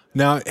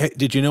 Now,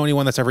 did you know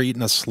anyone that's ever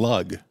eaten a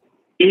slug?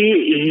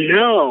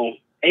 No.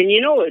 And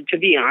to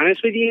be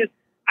honest with you,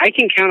 I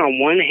can count on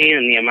one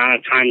hand the amount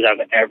of times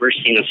I've ever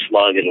seen a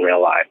slug in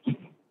real life.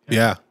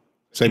 Yeah,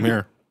 same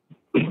here.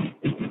 I'm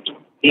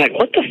like,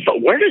 what the fuck?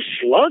 Where do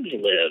slugs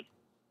live?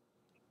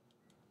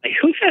 Like,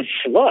 who has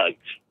slugs?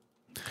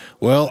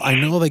 Well, I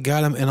know they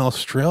got them in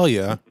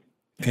Australia,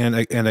 and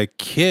a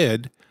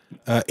kid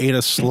ate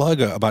a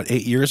slug about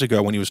 8 years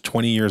ago when he was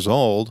 20 years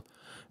old,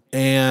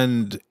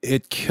 and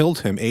it killed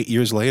him 8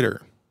 years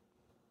later.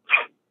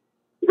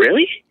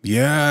 Really?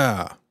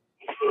 Yeah.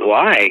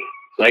 Why?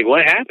 Like,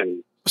 what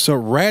happened? So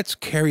rats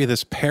carry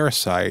this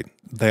parasite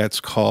that's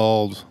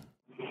called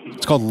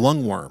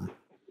lungworm,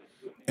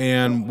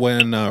 and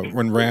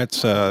when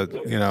rats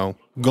go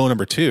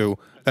number 2,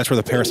 that's where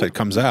the parasite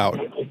comes out.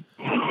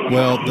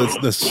 Well,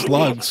 the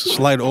slugs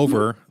slide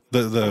over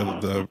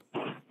the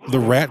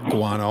rat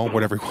guano,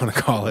 whatever you want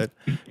to call it,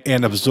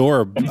 and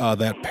absorb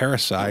that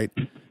parasite.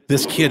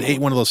 This kid ate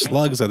one of those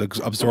slugs that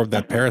absorbed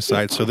that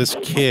parasite, so this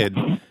kid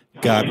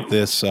got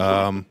this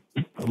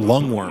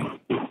lungworm.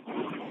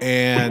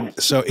 And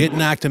so it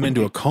knocked him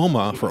into a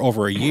coma for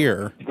over a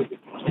year.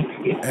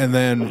 And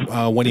then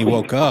when he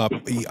woke up,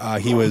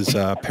 he was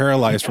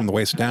paralyzed from the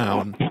waist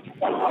down,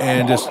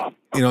 and just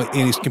and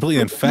he's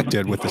completely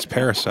infected with this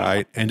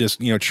parasite, and just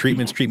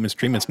treatments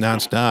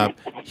nonstop.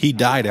 He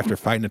died after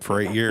fighting it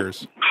for 8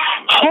 years.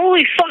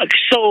 Holy fuck!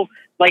 So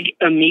like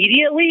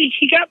immediately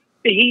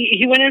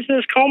he went into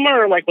this coma,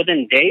 or like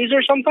within days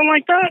or something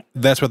like that.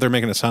 That's what they're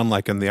making it sound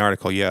like in the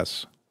article.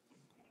 Yes.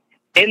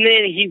 And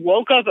then he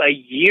woke up a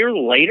year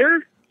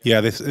later? Yeah,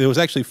 it was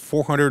actually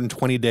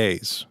 420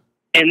 days.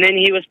 And then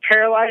he was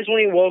paralyzed when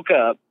he woke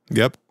up.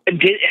 Yep.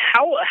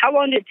 How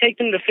long did it take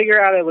them to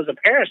figure out it was a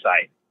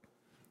parasite?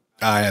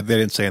 They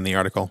didn't say in the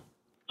article.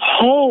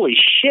 Holy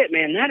shit,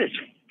 man, that is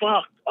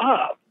fucked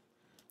up.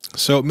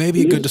 So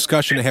maybe a good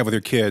discussion to have with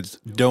your kids.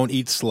 Don't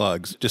eat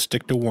slugs. Just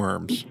stick to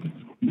worms.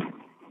 I'm going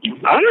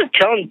to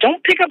tell them,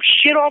 don't pick up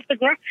shit off the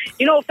ground.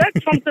 If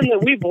that's something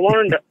that we've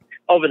learned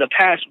over the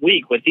past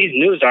week with these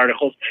news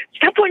articles,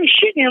 stop putting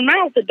shit in your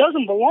mouth that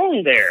doesn't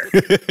belong there.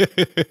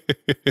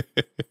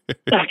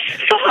 The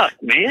fuck,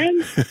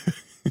 man?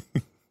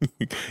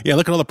 Yeah,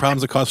 look at all the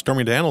problems that caused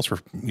Stormy Daniels for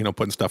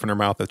putting stuff in her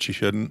mouth that she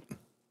shouldn't.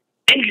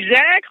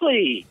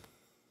 Exactly.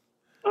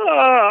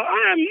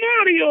 I'm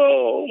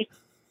Mario.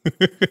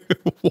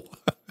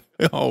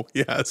 Oh,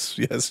 yes.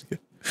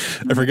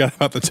 I forgot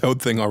about the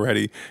Toad thing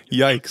already.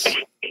 Yikes.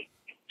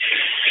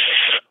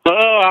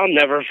 Oh, I'll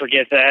never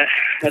forget that.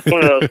 That's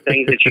one of those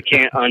things that you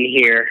can't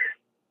unhear.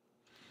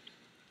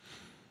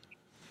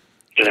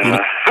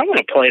 I'm going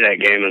to play that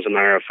game, as a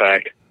matter of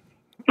fact.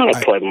 I'm going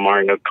to play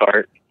Mario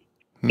Kart.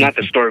 Not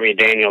the Stormy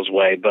Daniels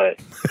way, but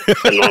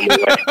the normal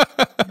way.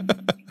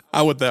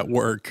 How would that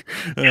work?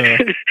 I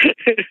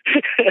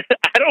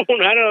don't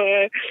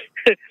know.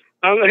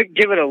 I'm going to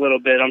give it a little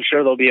bit. I'm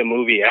sure there'll be a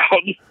movie out.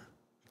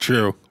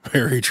 True.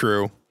 Very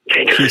true.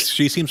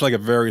 She seems like a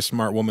very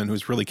smart woman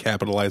who's really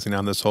capitalizing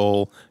on this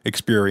whole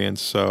experience,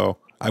 so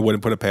I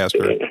wouldn't put it past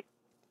her.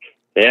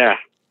 Yeah.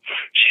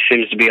 She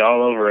seems to be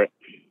all over it.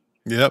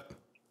 Yep.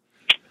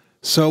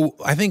 So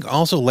I think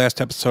also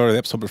last episode or the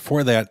episode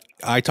before that,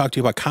 I talked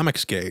to you about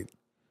comicsgate,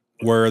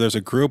 where there's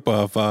a group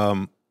of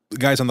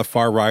guys on the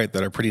far right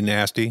that are pretty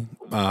nasty,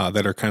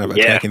 that are kind of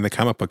attacking the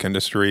comic book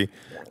industry.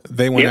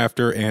 They went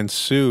after and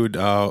sued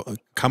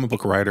comic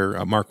book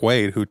writer Mark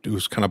Waid,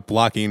 who's kind of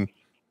blocking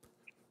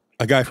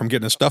a guy from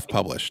getting his stuff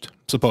published,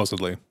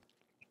 supposedly.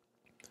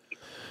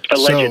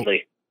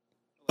 Allegedly,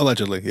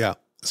 yeah.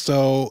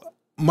 So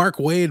Mark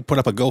Waid put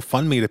up a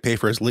GoFundMe to pay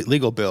for his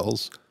legal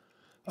bills,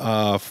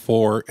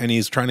 and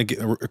he's trying to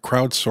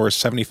crowdsource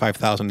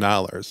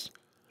 $75,000.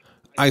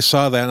 I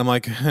saw that and I'm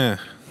like,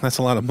 that's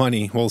a lot of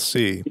money. We'll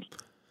see.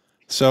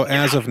 So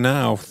as of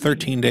now,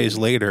 13 days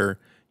later,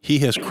 he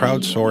has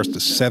crowdsourced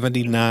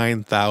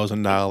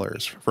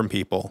 $79,000 from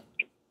people.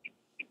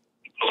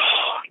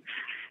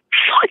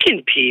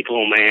 Fucking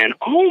people, man.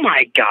 Oh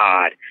my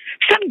God.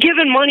 Stop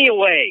giving money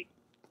away.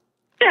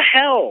 What the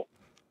hell?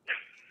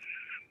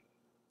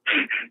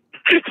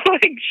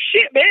 Like,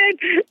 shit,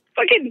 man.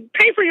 Fucking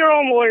pay for your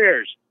own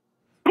lawyers.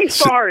 I'm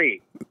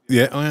sorry.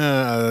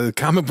 Yeah,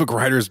 comic book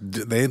writers,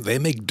 they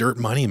make dirt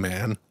money,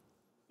 man.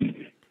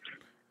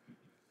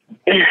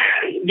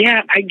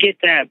 Yeah, I get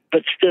that,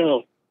 but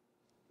still.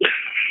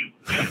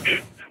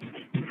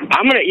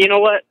 I'm gonna, you know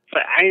what?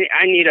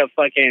 I need a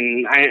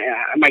fucking,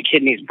 my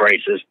kid needs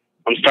braces.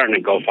 I'm starting a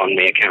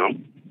GoFundMe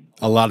account.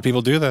 A lot of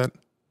people do that.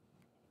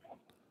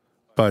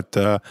 But,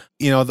 the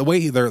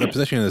way their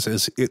position is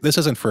this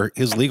isn't for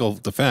his legal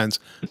defense.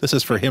 This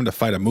is for him to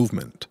fight a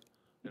movement,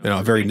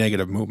 a very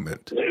negative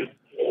movement.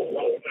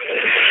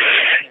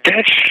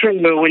 That's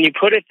true, but when you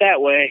put it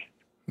that way.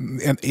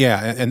 And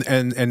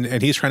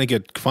he's trying to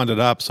get funded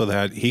up so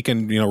that he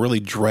can,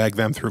 really drag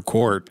them through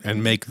court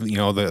and make,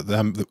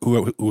 them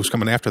who's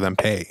coming after them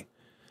pay.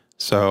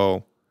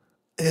 So,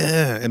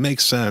 it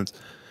makes sense.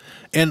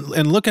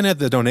 And looking at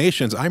the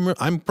donations,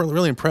 I'm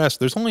really impressed.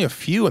 There's only a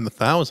few in the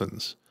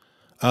thousands.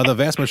 The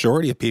vast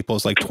majority of people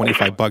is like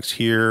 $25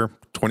 here,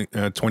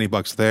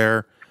 $20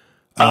 there.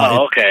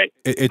 Okay.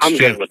 It's I'm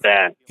good with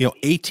that.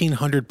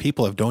 1,800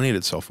 people have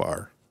donated so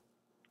far.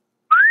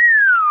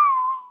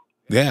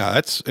 Yeah,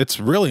 it's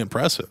really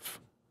impressive.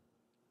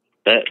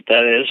 That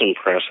is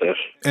impressive.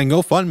 And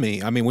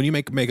GoFundMe, I mean, when you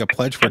make a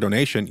pledge for a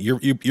donation,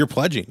 you're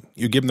pledging.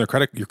 You give them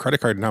your credit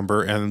card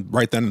number, and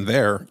right then and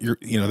there,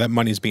 that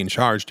money's being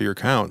charged to your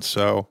account.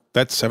 So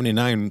that's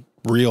 $79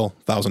 real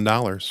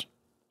 $1,000.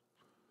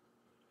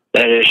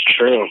 That is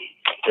true.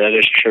 That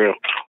is true.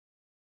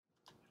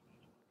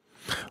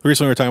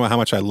 Recently, we were talking about how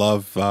much I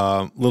love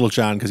Little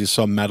John because he's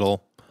so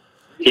metal.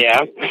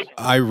 Yeah.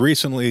 I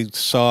recently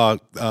saw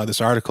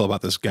this article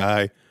about this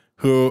guy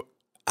who,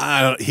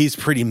 he's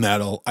pretty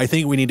metal. I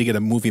think we need to get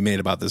a movie made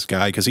about this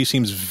guy because he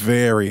seems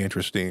very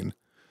interesting.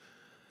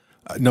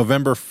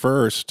 November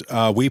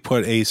 1st, we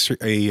put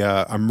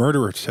a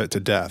murderer to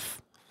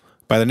death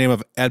by the name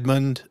of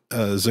Edmund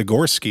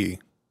Zagorski.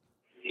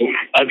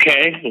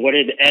 Okay. What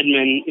did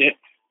Edmund?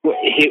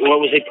 What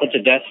was he put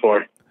to death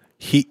for?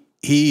 He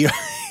he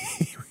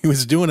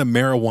was doing a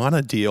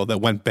marijuana deal that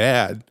went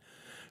bad.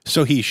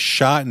 So he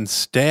shot and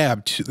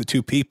stabbed the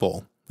two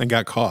people and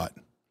got caught.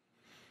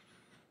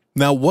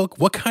 Now,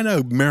 what kind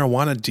of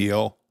marijuana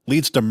deal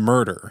leads to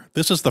murder?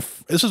 This is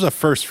a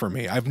first for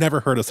me. I've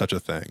never heard of such a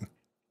thing.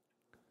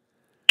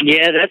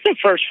 Yeah, that's a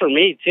first for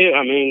me too.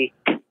 I mean,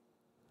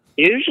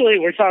 usually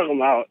we're talking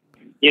about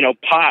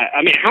pot.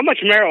 I mean, how much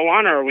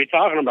marijuana are we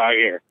talking about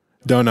here?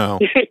 Don't know.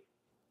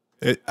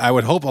 I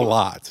would hope a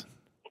lot.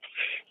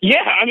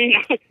 Yeah, I mean,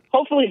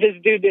 hopefully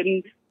this dude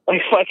didn't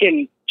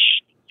fucking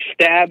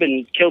stab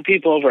and kill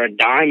people over a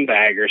dime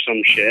bag or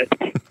some shit.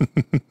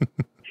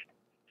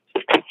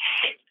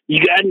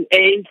 You got an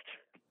eighth?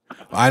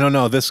 I don't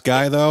know. This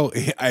guy, though,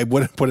 I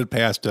wouldn't put it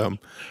past him.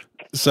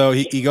 So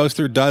he goes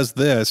through, does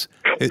this.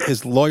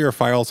 His lawyer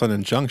files an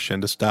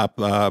injunction to stop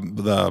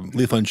the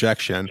lethal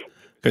injection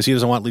because he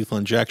doesn't want lethal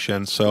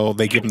injection. So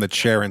they give him the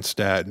chair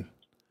instead.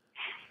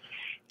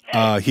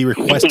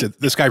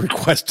 This guy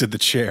requested the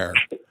chair.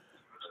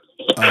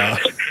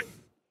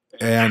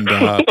 And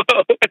I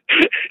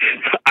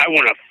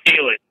want to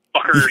feel it,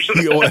 fuckers.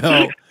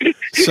 Well,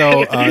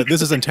 so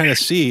this is in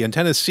Tennessee. In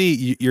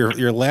Tennessee,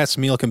 your last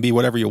meal can be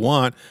whatever you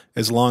want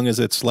as long as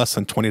it's less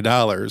than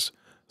 $20.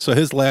 So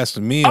his last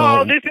meal.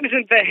 Oh, this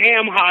isn't the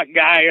ham hock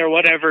guy or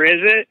whatever, is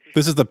it?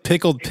 This is the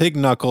pickled pig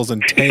knuckles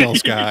and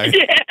tails guy.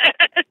 Yeah.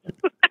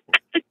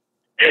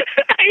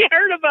 I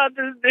heard about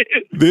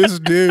this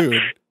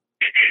dude.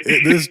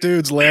 This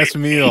dude's last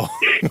meal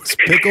was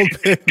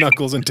pickled pig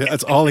knuckles and tails.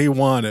 That's all he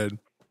wanted.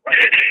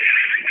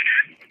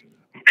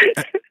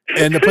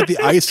 And to put the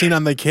icing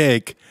on the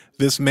cake,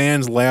 this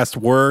man's last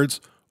words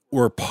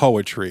were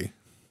poetry.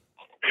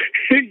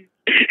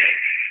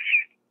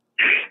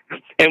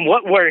 And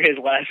what were his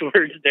last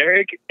words,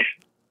 Derek?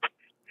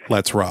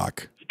 Let's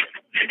rock.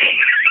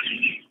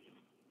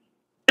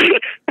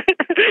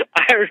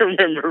 I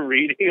remember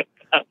reading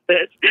about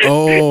this.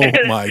 Oh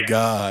my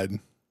God.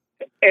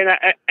 And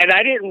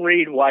I didn't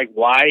read why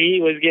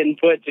he was getting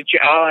put to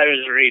chair. All I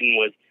was reading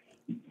was,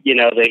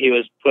 that he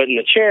was put in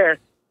the chair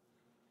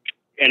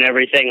and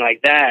everything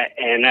like that.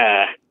 And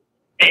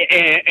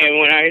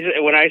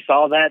when I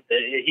saw that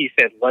he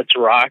said, "Let's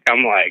rock,"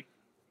 I'm like,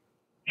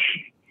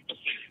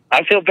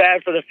 I feel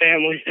bad for the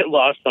families that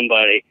lost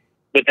somebody,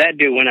 but that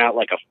dude went out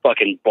like a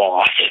fucking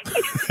boss.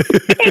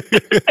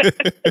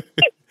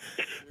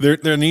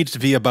 There needs to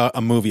be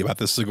a movie about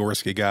this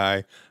Zagorski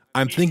guy.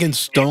 I'm thinking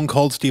Stone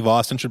Cold Steve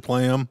Austin should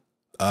play him.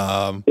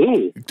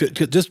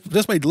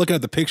 Just by looking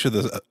at the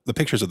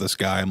pictures of this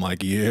guy, I'm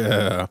like,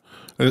 yeah,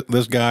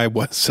 this guy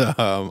was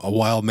a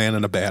wild man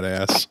and a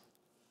badass.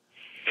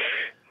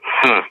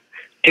 Huh,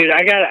 dude,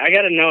 I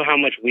gotta know how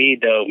much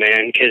weed though,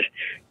 man, because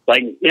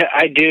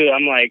I do.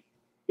 I'm like,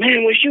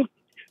 man, was you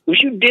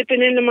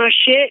dipping into my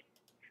shit?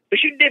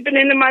 Was you dipping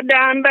into my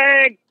dime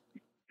bag?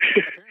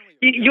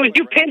 You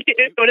pinching?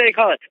 What do they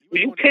call it?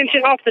 Was you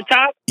pinching off the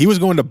top? He was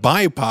going to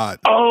buy pot.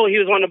 Oh, he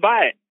was going to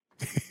buy it.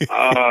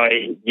 Oh,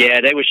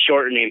 yeah, they was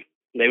shorting him.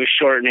 They was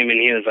shorting him,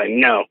 and he was like,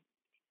 no.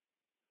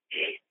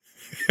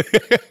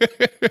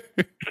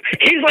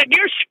 He's like,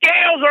 your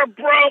scales are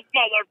broke,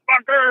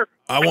 motherfucker.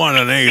 I want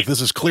an eighth.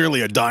 This is clearly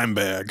a dime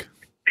bag.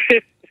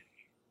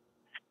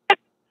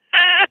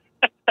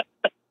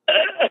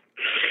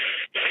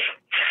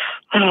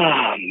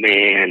 Oh,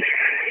 man.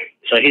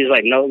 So he's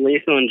like, no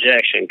lethal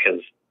injection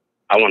because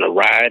I want to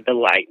ride the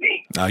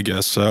lightning. I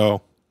guess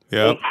so.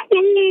 Yeah.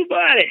 Ooh,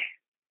 buddy.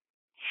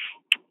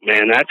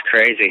 Man, that's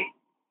crazy.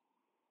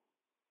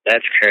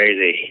 That's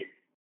crazy.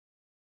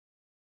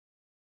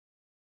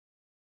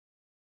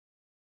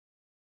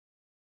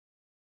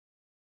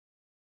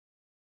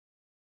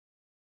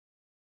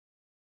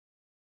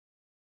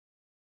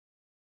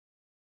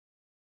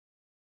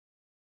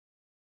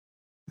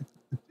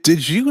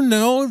 Did you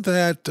know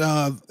that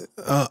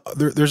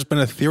there's been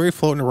a theory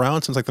floating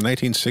around since like the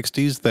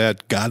 1960s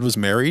that God was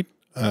married,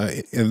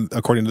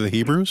 according to the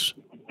Hebrews?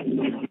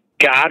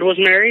 God was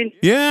married?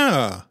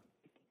 Yeah.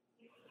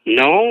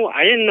 No,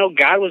 I didn't know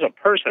God was a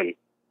person. I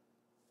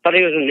thought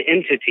he was an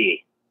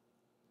entity.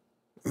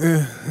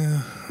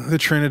 the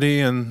Trinity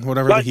and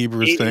whatever the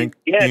Hebrews think.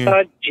 Yeah, I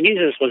thought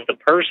Jesus was the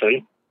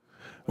person.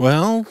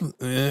 Well,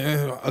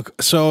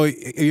 so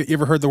you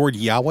ever heard the word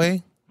Yahweh?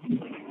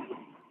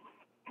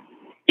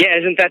 Yeah,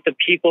 isn't that the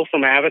people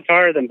from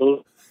Avatar?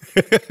 That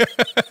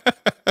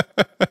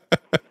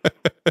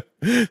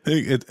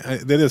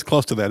is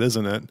close to that,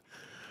 isn't it?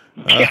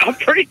 Yeah, I'm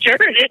pretty sure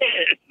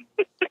it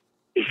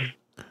is.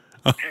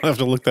 I'll have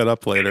to look that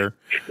up later.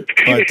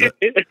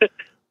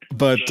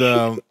 But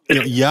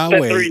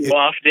Yahweh.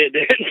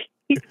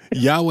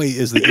 Yahweh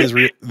is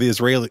the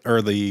Israeli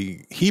or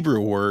the Hebrew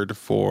word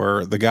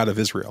for the God of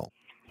Israel,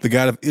 the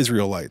God of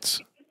Israelites.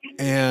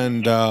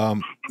 And,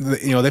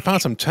 they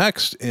found some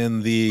text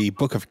in the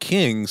Book of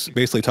Kings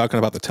basically talking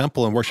about the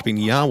temple and worshiping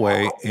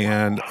Yahweh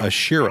and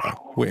Asherah.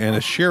 And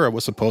Asherah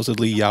was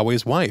supposedly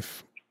Yahweh's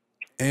wife.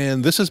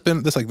 And this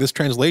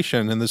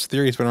translation and this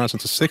theory has been around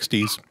since the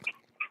 60s.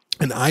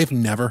 And I've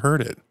never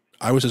heard it.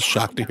 I was just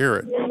shocked to hear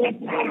it.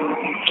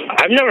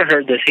 I've never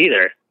heard this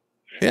either.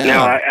 Yeah.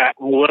 Now, I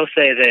will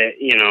say that,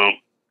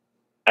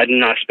 I did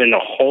not spend a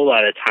whole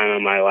lot of time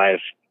in my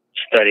life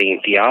studying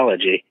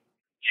theology.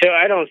 So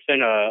I don't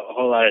spend a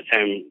whole lot of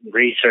time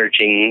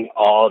researching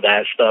all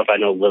that stuff. I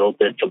know little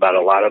bits about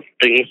a lot of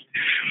things,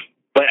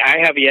 but I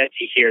have yet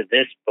to hear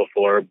this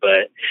before.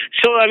 But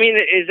so, I mean,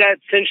 is that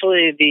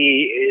essentially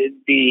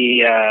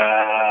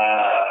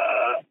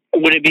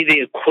would it be the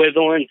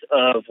equivalent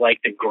of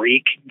like the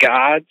Greek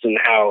gods and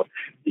how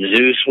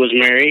Zeus was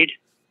married?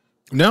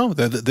 No,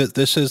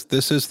 this is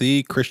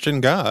the Christian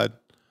God,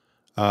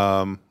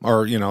 or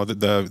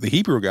the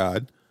Hebrew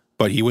God,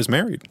 but he was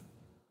married.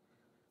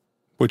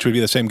 Which would be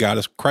the same God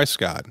as Christ's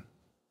God.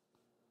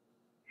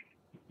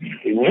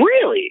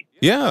 Really?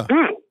 Yeah.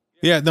 Hmm.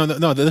 Yeah. No.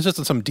 This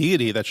isn't some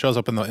deity that shows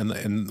up in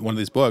one of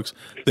these books.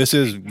 This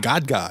is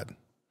God. God.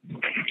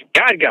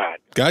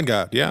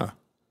 Yeah.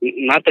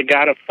 Not the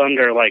God of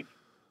thunder like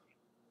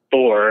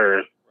Thor.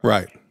 Or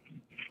right.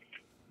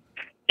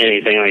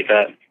 Anything like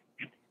that.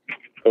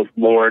 The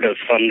Lord of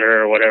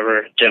Thunder or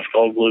whatever Jeff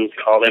Goldblum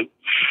called him.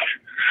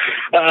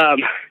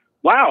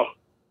 Wow.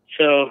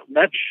 So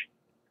that's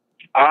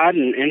odd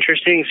and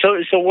interesting.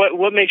 So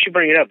what makes you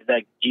bring it up?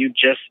 Like, you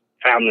just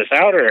found this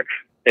out, or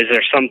is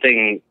there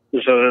something?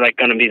 So like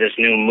going to be this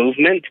new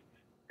movement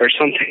or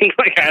something?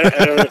 Like I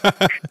don't know.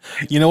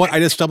 You know what? I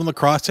just stumbled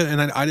across it,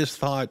 and I just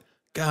thought,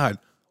 God,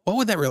 what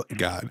would that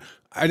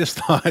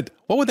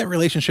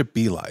relationship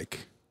be like?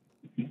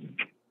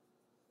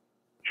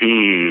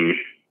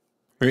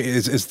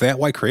 Is that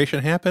why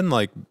creation happened?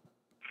 Like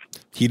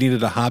he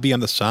needed a hobby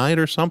on the side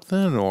or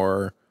something,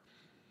 or?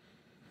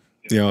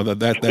 He was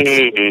tired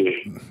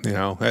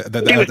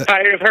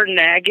of her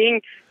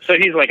nagging, so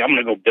he's like, I'm going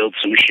to go build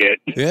some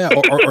shit. Yeah,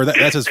 or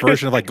that's his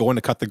version of like going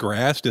to cut the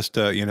grass just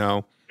to,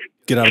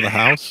 get out of the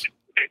house.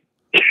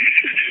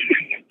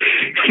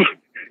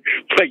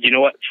 Like, you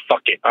know what?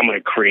 Fuck it. I'm going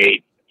to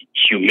create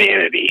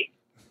humanity.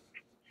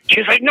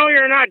 She's like, no,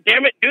 you're not.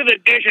 Damn it. Do the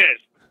dishes.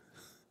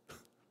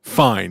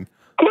 Fine.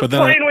 Quit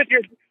playing with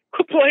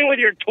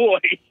your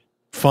toys.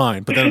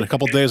 Fine. But then in a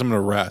couple of days, I'm going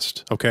to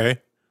rest. Okay.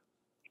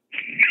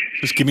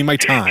 Just give me my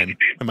time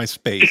and my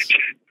space.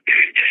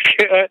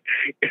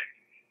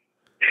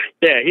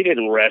 Yeah, he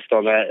didn't rest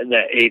on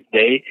that 8th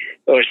day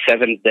or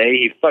 7th day.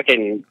 He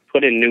fucking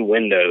put in new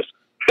windows.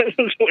 That's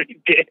what he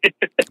did.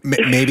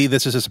 Maybe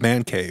this is his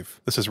man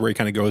cave. This is where he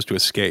kind of goes to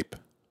escape.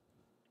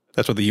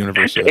 That's what the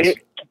universe is.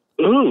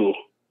 Ooh,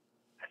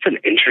 that's an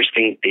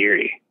interesting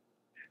theory.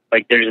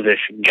 Like, there's this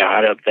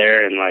God up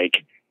there, and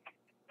like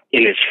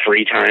in his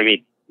free time,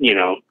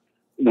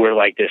 we're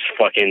like this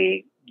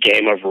fucking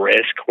game of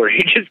Risk where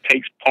he just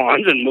takes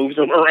pawns and moves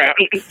them around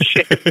and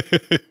shit.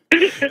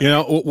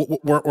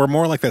 We're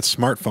more like that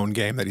smartphone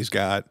game that he's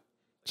got.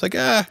 It's like,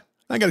 I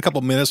got a couple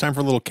minutes, time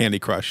for a little Candy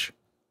Crush.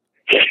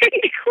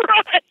 Candy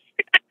Crush!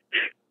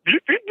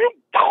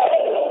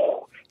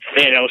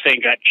 Thanos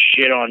ain't got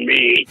shit on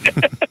me.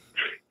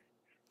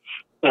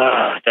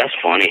 That's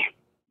funny.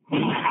 All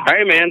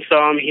right, man, so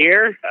I'm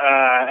here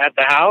at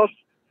the house.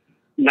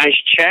 Nice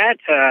chat,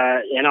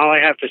 and all I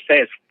have to say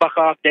is fuck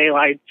off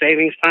daylight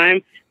savings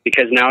time,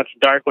 because now it's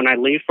dark when I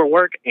leave for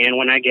work and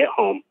when I get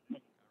home.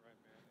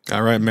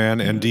 All right,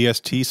 man. And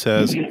DST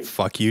says,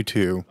 fuck you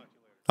too.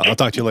 I'll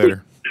talk to you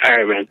later. All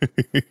right, man.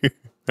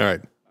 All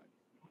right.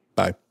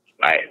 Bye.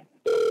 Bye.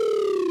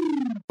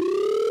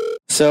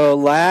 So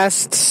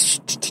last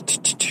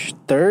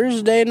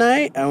Thursday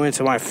night, I went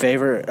to my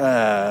favorite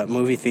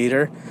movie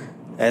theater,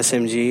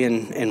 SMG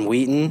in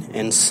Wheaton,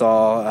 and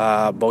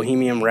saw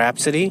Bohemian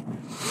Rhapsody,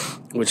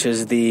 which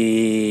is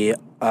the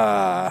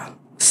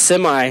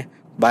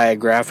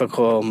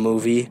semi-biographical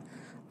movie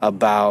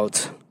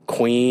about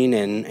Queen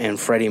and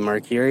Freddie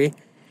Mercury.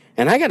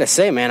 And I gotta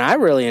say, man, I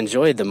really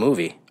enjoyed the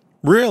movie.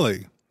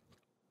 Really?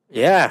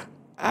 Yeah,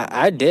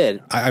 I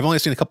did. I've only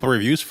seen a couple of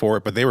reviews for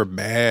it, but they were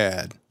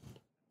bad.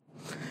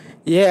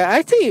 Yeah,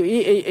 I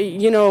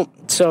think,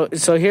 so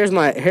here's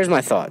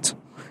my thoughts.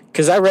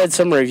 Because I read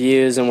some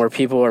reviews and where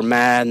people were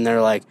mad, and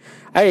they're like,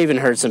 I even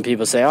heard some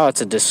people say, oh,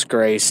 it's a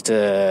disgrace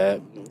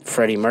to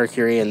Freddie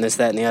Mercury and this,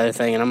 that, and the other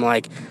thing. And I'm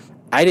like,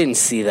 I didn't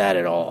see that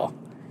at all.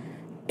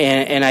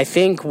 And I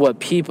think what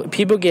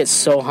people get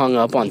so hung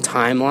up on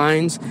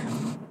timelines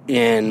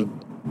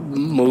and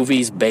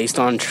movies based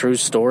on true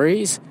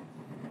stories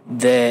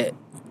that,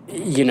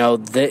 you know,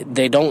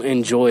 they don't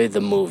enjoy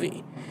the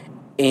movie.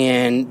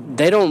 And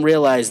they don't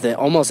realize that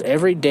almost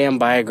every damn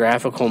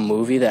biographical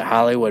movie that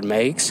Hollywood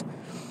makes,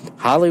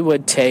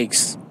 Hollywood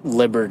takes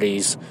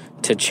liberties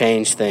to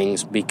change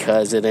things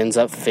because it ends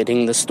up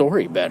fitting the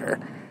story better.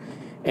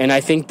 And I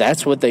think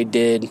that's what they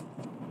did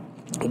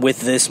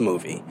with this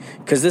movie.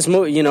 Because this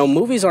movie, you know,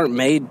 movies aren't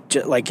made,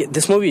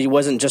 this movie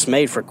wasn't just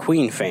made for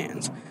Queen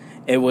fans.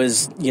 It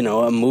was, you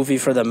know, a movie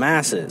for the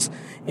masses.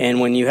 And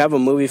when you have a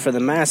movie for the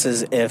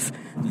masses, if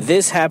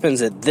this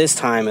happens at this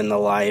time in the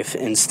life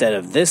instead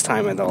of this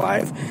time in the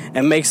life,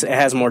 it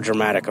has more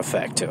dramatic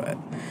effect to it.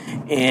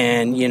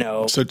 And, you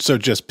know, so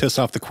just piss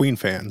off the Queen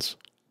fans.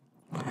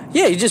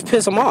 Yeah, you just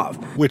piss them off.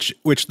 Which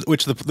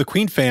the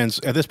Queen fans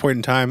at this point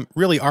in time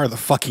really are the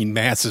fucking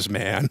masses,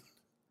 man.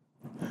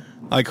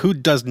 Like, who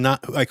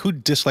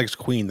dislikes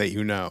Queen that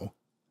you know?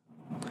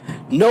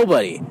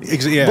 Nobody.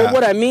 Yeah. But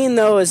what I mean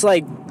though is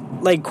like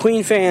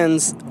Queen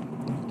fans,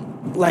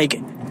 like,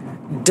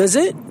 does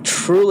it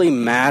truly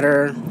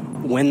matter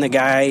when the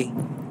guy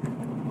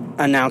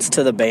announced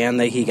to the band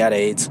that he got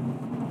AIDS?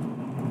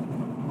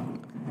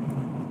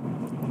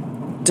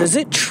 Does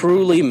it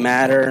truly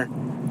matter?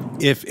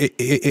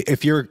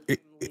 If you're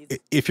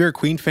a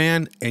Queen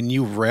fan and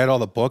you've read all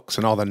the books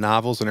and all the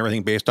novels and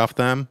everything based off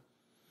them,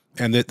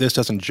 and this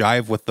doesn't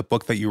jive with the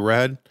book that you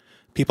read,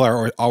 people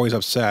are always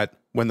upset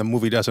when the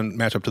movie doesn't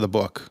match up to the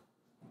book.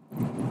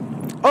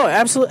 Oh,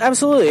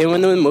 absolutely. And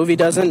when the movie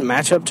doesn't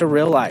match up to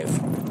real life,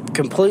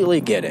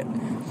 completely get it.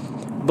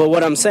 But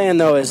what I'm saying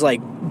though is,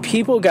 like,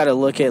 people got to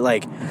look at,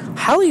 like,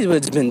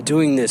 Hollywood's been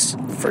doing this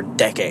for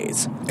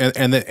decades,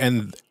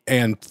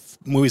 and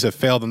movies have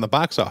failed in the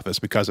box office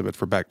because of it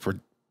for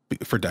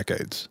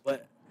decades.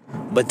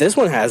 But this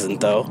one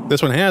hasn't, though.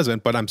 This one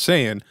hasn't, but I'm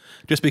saying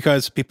just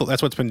because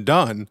that's what's been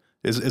done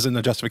isn't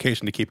a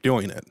justification to keep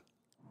doing it.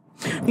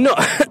 No,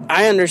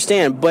 I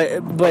understand,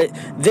 but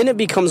then it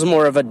becomes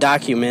more of a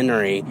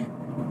documentary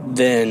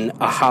than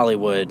a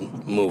Hollywood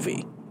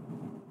movie,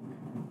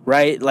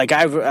 right? Like,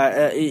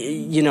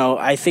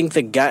 I think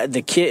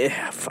the kid,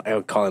 I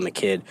would call him a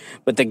kid,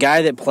 but the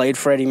guy that played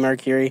Freddie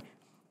Mercury,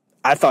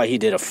 I thought he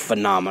did a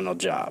phenomenal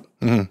job.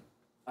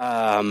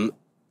 Mm-hmm.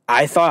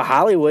 I thought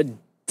Hollywood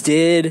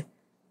did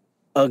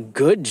a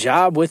good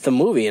job with the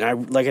movie,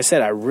 and like I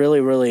said, I really,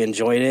 really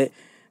enjoyed it.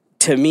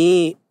 To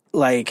me,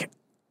 like,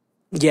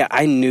 yeah,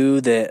 I knew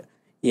that,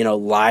 you know,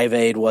 Live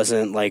Aid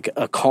wasn't like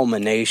a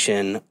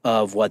culmination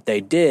of what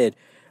they did,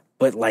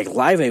 but like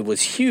Live Aid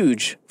was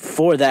huge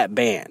for that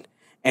band.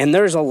 And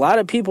there's a lot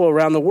of people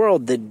around the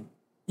world that,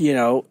 you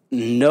know,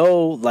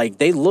 like,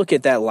 they look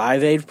at that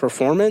Live Aid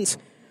performance,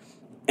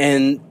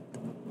 and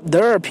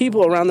there are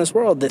people around this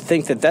world that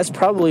think that that's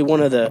probably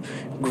one of the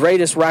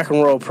greatest rock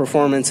and roll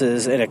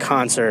performances in a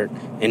concert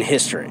in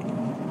history.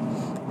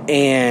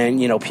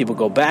 And, you know, people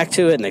go back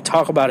to it and they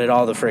talk about it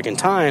all the freaking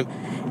time.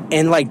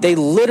 And, like, they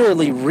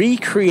literally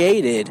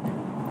recreated,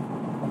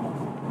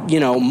 you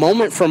know,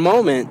 moment for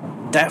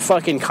moment, that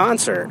fucking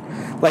concert.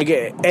 Like,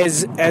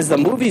 as the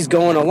movie's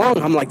going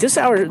along, I'm like, this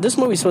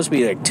movie's supposed to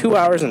be like 2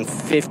 hours and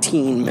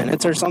 15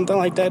 minutes or something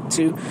like that,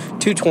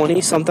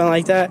 2:20, something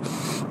like that.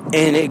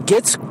 And it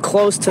gets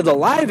close to the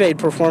Live Aid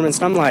performance,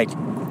 and I'm like,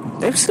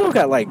 they've still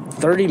got like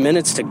 30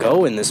 minutes to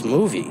go in this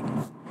movie.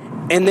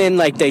 And then,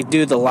 like, they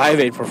do the Live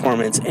Aid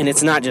performance, and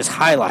it's not just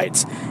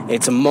highlights.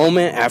 It's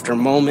moment after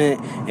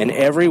moment, and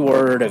every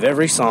word of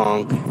every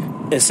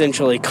song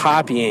essentially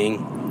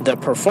copying the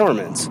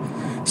performance.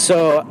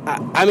 So,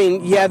 I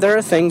mean, yeah, there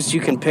are things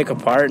you can pick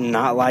apart and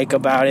not like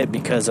about it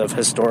because of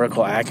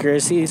historical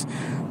accuracies,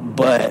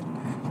 but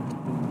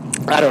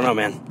I don't know,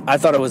 man. I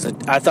thought it was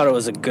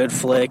a good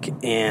flick,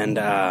 and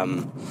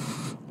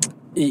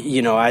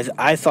you know,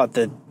 I thought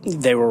that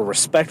they were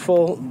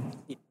respectful.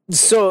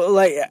 So,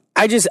 like,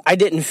 I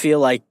didn't feel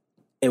like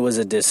it was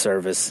a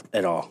disservice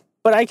at all.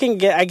 But I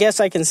guess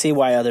I can see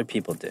why other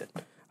people did.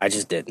 I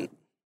just didn't.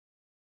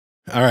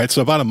 All right.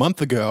 So about a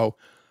month ago,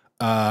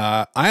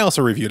 I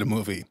also reviewed a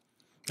movie.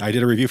 I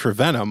did a review for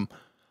Venom.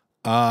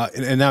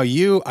 And now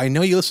I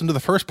know you listened to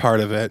the first part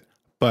of it,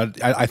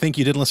 but I think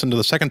you didn't listen to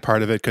the second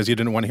part of it because you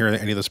didn't want to hear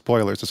any of the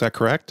spoilers. Is that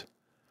correct?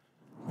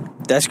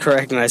 That's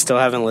correct. And I still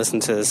haven't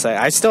listened to this.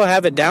 I still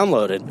have it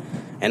downloaded.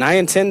 And I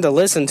intend to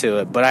listen to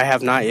it, but I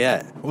have not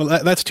yet. Well,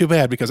 that's too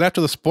bad, because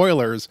after the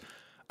spoilers,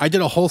 I did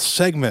a whole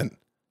segment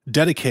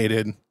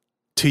dedicated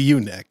to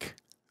you, Nick.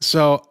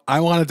 So I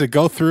wanted to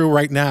go through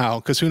right now,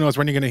 because who knows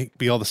when you're going to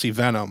be able to see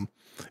Venom.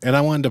 And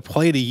I wanted to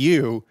play to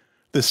you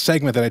this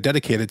segment that I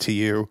dedicated to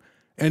you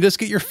and just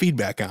get your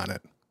feedback on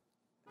it.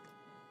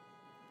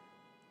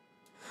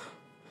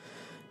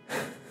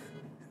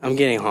 I'm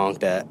getting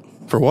honked at.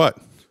 For what?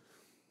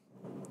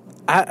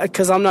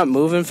 Because I'm not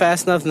moving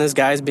fast enough and this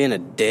guy's being a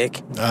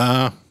dick.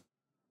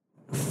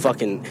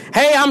 Fucking,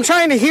 hey, I'm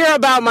trying to hear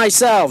about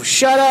myself.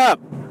 Shut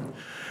up.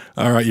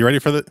 All right, you ready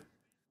for the...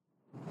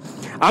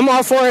 I'm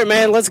all for it,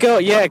 man. Let's go.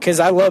 Yeah, because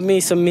I love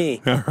me some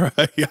me. All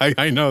right.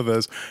 I know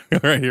this. All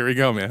right, here we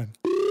go, man.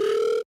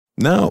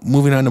 Now,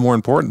 moving on to more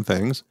important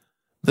things.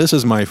 This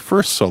is my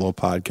first solo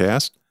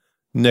podcast.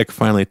 Nick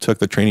finally took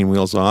the training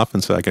wheels off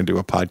and said I can do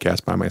a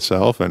podcast by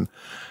myself. And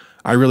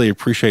I really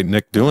appreciate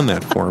Nick doing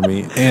that for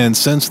me. And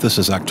since this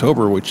is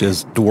October, which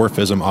is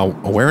Dwarfism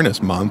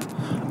Awareness Month,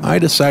 I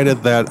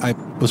decided that I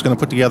was going to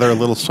put together a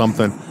little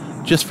something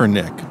just for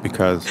Nick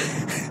because,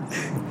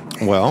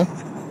 well,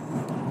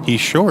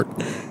 he's short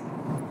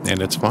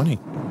and it's funny.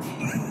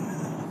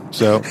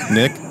 So,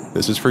 Nick,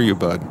 this is for you,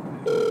 bud.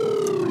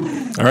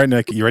 All right,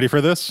 Nick, you ready for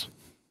this?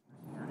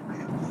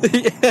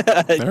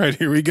 Yeah. All right,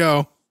 here we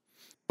go.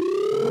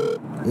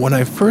 When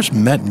I first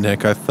met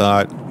Nick, I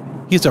thought,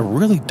 he's a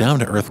really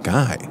down-to-earth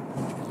guy.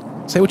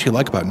 Say what you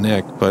like about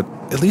Nick, but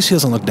at least he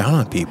doesn't look down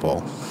on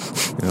people.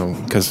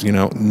 Because,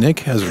 Nick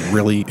has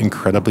really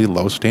incredibly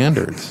low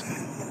standards.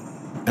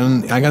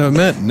 And I gotta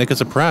admit, Nick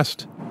is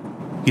oppressed.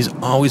 He's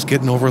always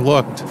getting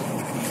overlooked.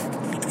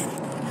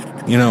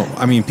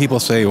 People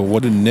say, well,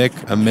 what do Nick,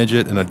 a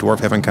midget, and a dwarf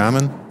have in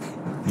common?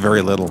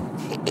 Very little.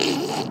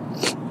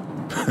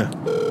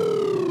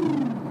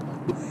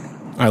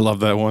 I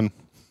love that one.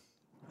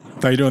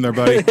 How you doing there,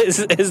 buddy?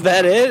 Is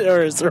that it,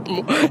 or is there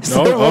more?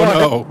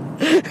 No.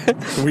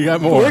 We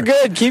got more. We're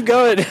good. Keep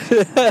going.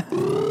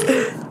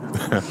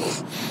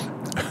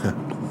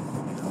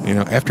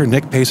 After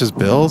Nick pays his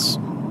bills,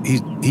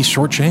 he's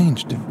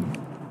shortchanged.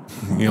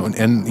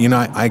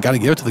 I got to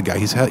give it to the guy.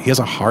 He has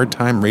a hard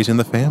time raising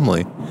the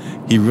family.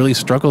 He really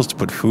struggles to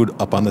put food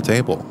up on the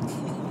table.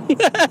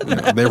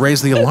 They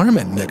raised the alarm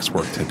at Nick's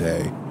work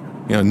today.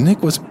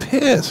 Nick was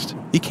pissed.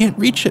 He can't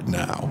reach it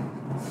now.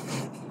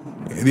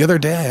 The other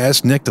day, I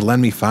asked Nick to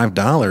lend me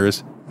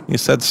 $5. He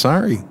said,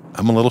 sorry,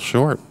 I'm a little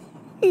short.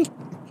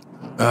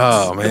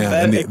 Oh,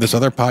 man. And this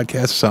other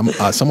podcast,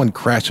 someone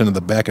crashed into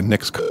the back of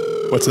Nick's car.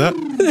 What's that?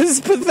 This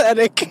is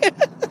pathetic.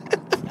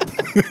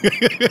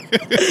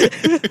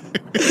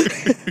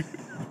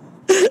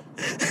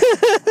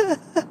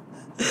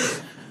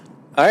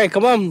 All right,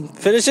 come on.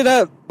 Finish it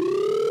up.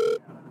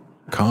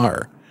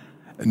 Car.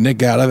 Nick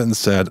got out of it and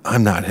said,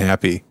 I'm not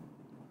happy.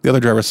 The other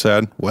driver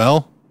said,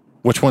 well,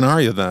 which one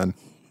are you then?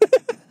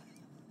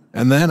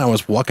 And then I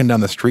was walking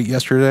down the street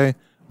yesterday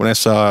when I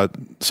saw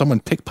someone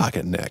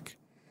pickpocket Nick.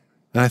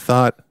 And I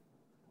thought,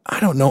 I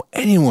don't know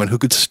anyone who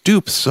could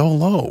stoop so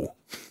low.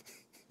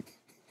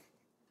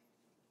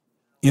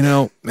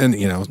 Because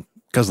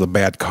of the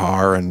bad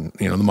car and,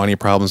 the money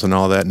problems and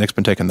all that, Nick's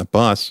been taking the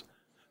bus.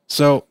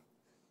 So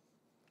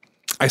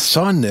I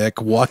saw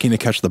Nick walking to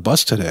catch the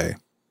bus today.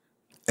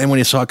 And when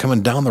he saw it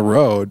coming down the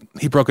road,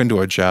 he broke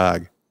into a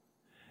jog.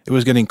 It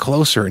was getting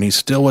closer, and he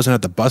still wasn't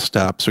at the bus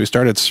stop, so he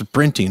started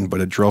sprinting, but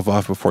it drove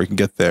off before he could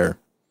get there.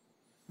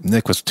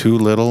 Nick was too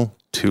little,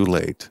 too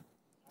late.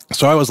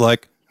 So I was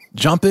like,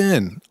 jump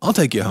in. I'll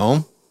take you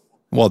home.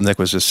 Well, Nick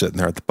was just sitting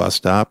there at the bus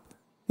stop.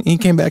 He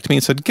came back to me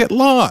and said, get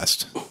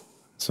lost.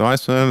 So I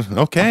said,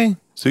 okay,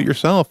 suit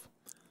yourself.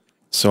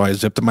 So I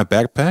zipped up my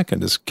backpack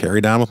and just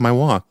carried on with my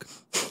walk.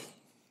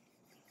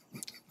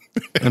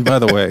 And by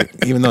the way,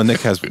 even though Nick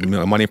has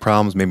money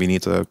problems, maybe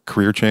needs a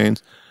career change,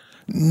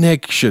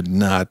 Nick should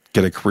not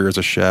get a career as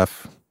a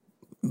chef.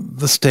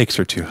 The stakes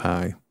are too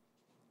high.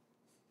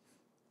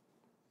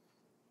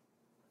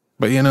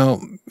 But,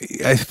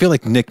 I feel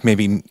like Nick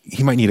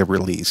he might need a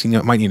release.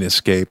 Might need an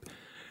escape.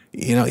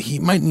 He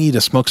might need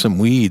to smoke some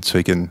weed so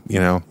he can,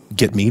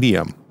 get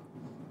medium.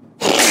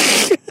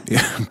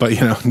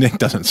 But, Nick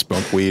doesn't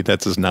smoke weed.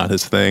 That's just not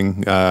his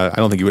thing. I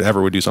don't think he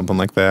would do something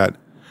like that.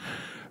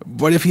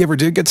 But if he ever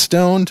did get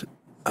stoned,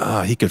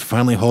 he could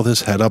finally hold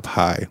his head up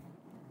high.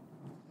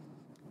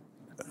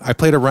 I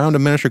played a round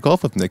of miniature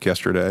golf with Nick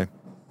yesterday.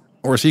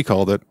 Or as he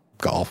called it,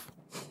 golf.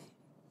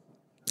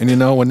 And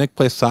when Nick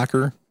plays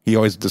soccer, he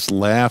always just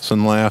laughs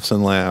and laughs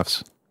and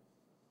laughs.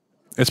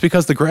 It's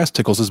because the grass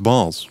tickles his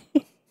balls.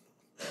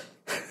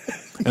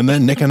 And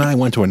then Nick and I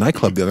went to a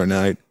nightclub the other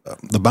night.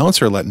 The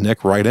bouncer let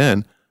Nick right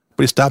in,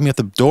 but he stopped me at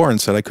the door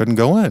and said I couldn't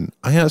go in.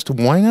 I asked,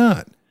 why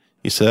not?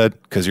 He said,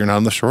 because you're not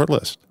on the short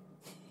list.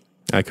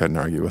 I couldn't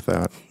argue with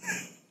that.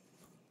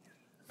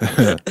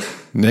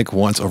 Nick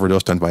once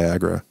overdosed on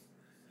Viagra.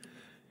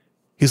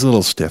 He's a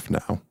little stiff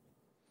now.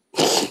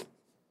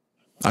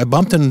 I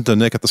bumped into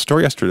Nick at the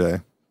store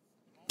yesterday.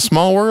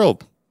 Small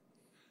world.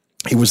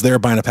 He was there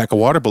buying a pack of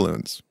water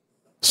balloons.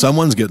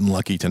 Someone's getting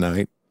lucky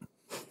tonight.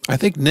 I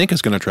think Nick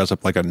is going to dress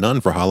up like a nun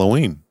for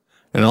Halloween.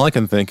 And all I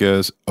can think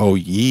is, oh,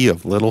 ye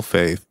of little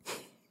faith.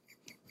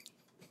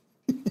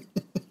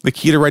 The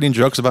key to writing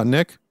jokes about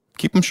Nick,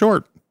 keep them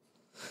short.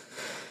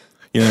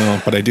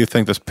 But I do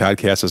think this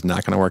podcast is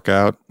not going to work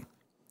out.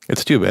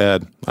 It's too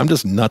bad. I'm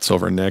just nuts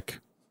over Nick.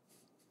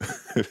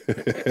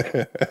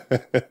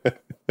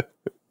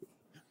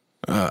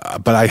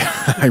 But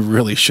I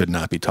really should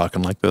not be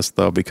talking like this,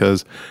 though,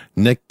 because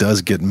Nick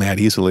does get mad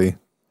easily.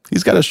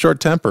 He's got a short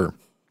temper.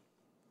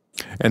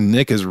 And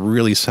Nick is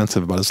really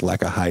sensitive about his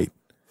lack of height.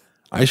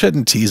 I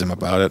shouldn't tease him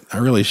about it. I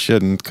really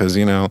shouldn't, because,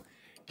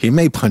 he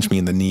may punch me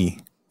in the knee.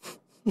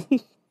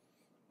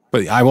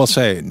 But I will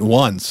say,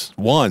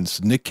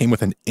 once Nick came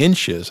within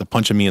inches of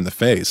punching me in the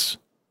face.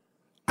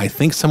 I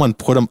think someone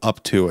put him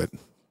up to it.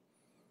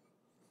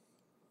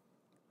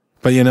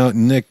 But,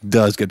 Nick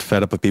does get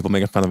fed up with people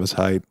making fun of his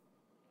height.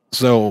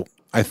 So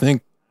I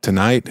think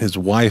tonight his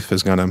wife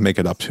is going to make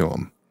it up to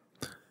him.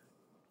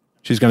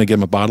 She's going to give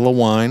him a bottle of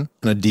wine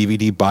and a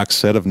DVD box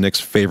set of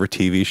Nick's favorite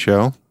TV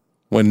show.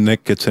 When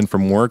Nick gets in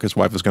from work, his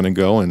wife is going to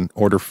go and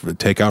order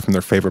takeout from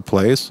their favorite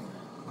place.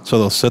 So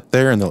they'll sit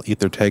there and they'll eat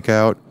their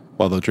takeout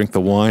while they'll drink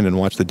the wine and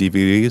watch the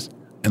DVDs.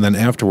 And then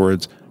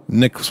afterwards,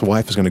 Nick's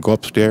wife is going to go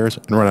upstairs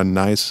and run a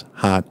nice,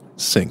 hot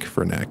sink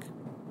for Nick.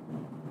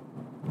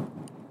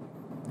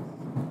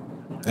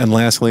 And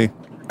lastly,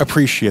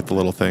 appreciate the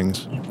little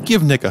things.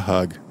 Give Nick a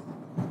hug.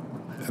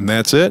 And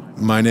that's it.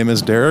 My name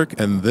is Derek,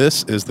 and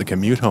this is The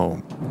Commute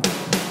Home.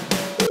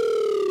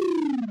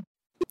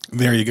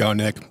 There you go,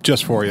 Nick.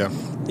 Just for you.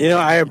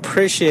 I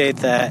appreciate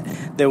that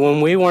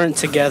when we weren't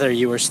together,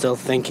 you were still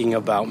thinking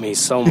about me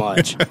so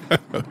much.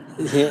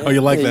 Oh,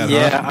 you like that,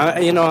 huh?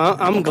 Yeah,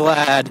 I'm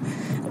glad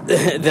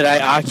that I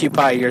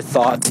occupy your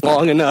thoughts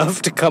long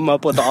enough to come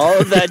up with all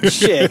of that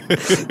shit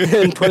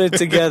and put it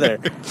together.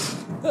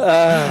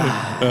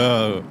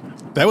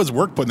 That was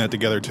work putting that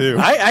together, too.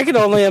 I can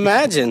only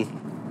imagine.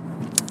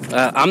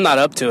 I'm not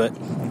up to it.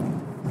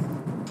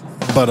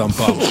 But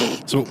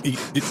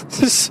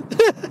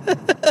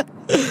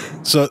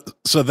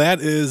so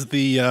that is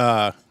the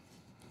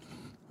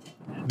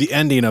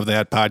ending of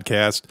that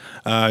podcast.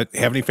 Have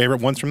any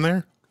favorite ones from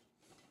there?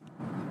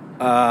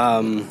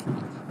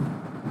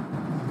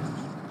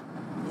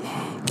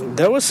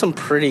 There was some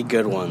pretty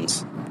good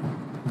ones.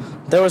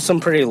 There were some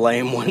pretty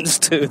lame ones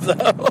too,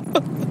 though.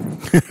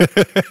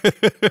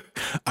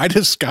 I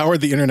just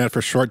scoured the internet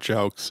for short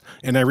jokes,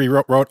 and I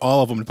rewrote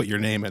all of them to put your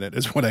name in it,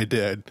 is what I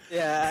did.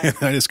 Yeah. And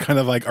I just kind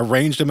of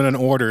arranged them in an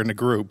order into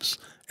groups,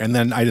 and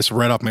then I just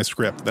read off my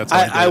script. That's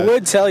what I did. I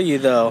would tell you,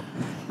 though,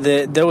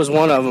 that there was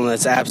one of them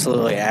that's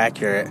absolutely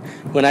accurate.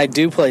 When I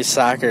do play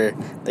soccer,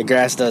 the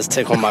grass does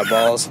tickle my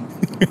balls.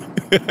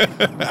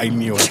 I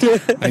knew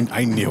it.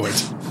 I knew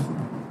it.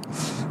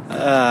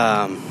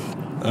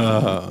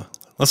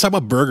 Let's talk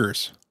about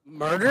burgers.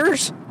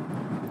 Murders?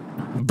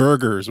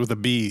 Burgers with a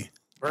B.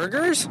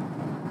 Burgers?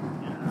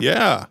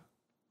 Yeah.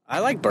 I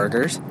like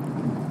burgers.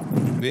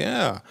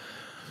 Yeah.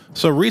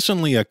 So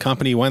recently a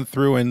company went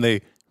through and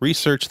they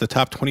researched the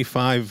top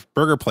 25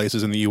 burger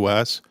places in the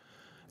U.S.,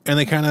 and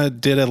they kind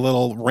of did a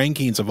little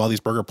rankings of all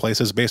these burger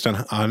places based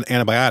on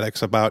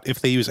antibiotics, about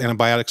if they use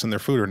antibiotics in their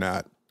food or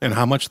not and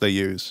how much they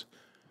use.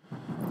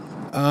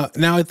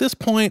 Now, at this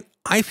point,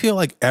 I feel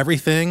like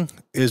everything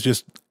is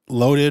just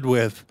loaded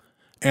with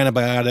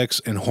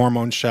antibiotics and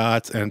hormone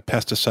shots and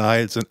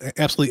pesticides, and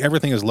absolutely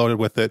everything is loaded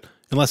with it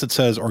unless it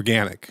says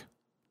organic.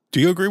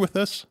 Do you agree with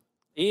this?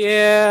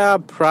 Yeah,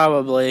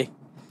 probably.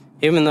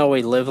 Even though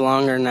we live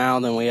longer now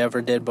than we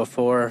ever did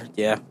before,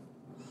 yeah.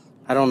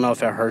 I don't know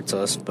if it hurts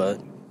us, but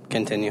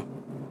continue.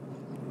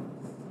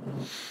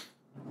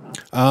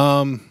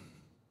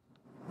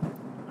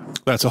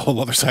 That's a whole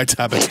other side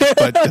topic.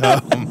 But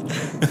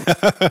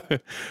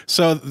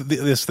so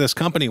this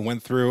company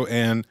went through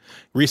and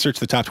researched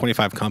the top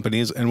 25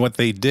 companies, and what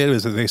they did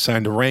is that they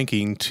assigned a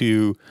ranking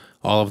to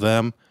all of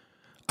them.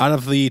 Out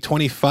of the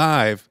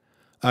 25,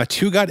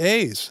 2 got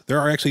A's.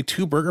 There are actually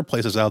 2 burger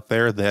places out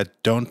there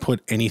that don't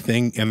put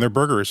anything in their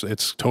burgers.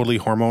 It's totally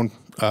hormone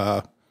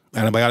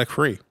antibiotic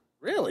free.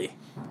 Really?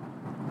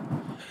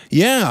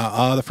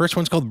 Yeah. The first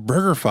one's called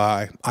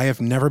BurgerFi. I have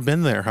never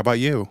been there. How about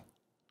you?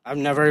 I've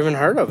never even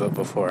heard of it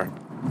before.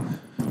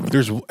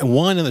 There's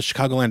one in the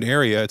Chicagoland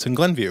area. It's in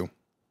Glenview.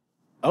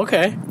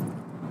 Okay.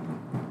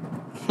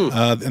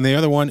 And the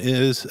other one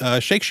is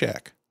Shake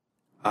Shack.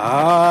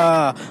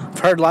 I've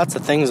heard lots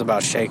of things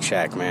about Shake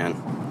Shack, man.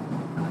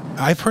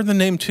 I've heard the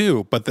name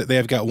too, but they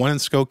have got one in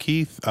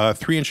Skokie,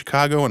 3 in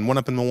Chicago, and 1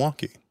 up in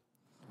Milwaukee.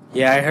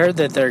 Yeah, I heard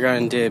that they're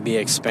going to be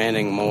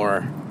expanding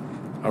more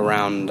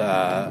around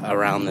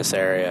this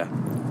area.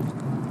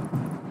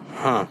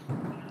 Huh.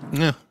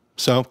 Yeah.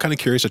 So I'm kind of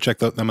curious to check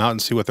them out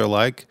and see what they're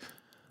like.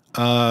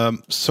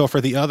 So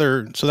for the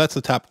other, so that's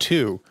the top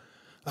 2.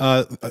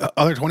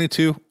 Other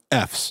 22,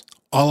 Fs.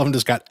 All of them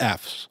just got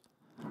Fs.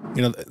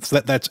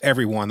 So that's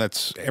everyone.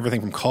 That's everything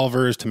from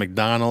Culver's to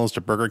McDonald's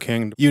to Burger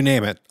King. You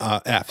name it,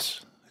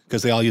 Fs.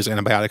 Because they all use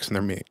antibiotics in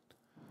their meat.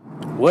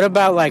 What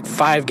about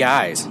Five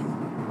Guys?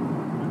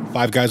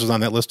 Five Guys was on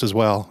that list as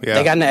well. Yeah.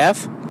 They got an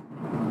F?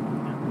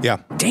 Yeah.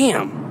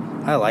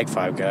 Damn. I like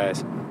Five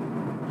Guys.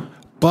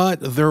 But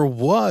there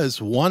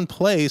was one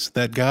place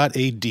that got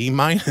a D-.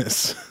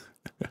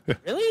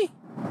 Really?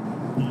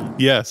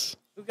 Yes.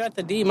 Who got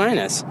the D-?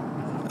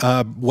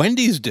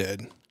 Wendy's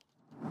did.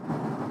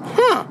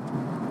 Huh.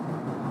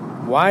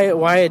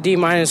 Why a D-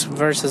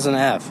 versus an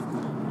F?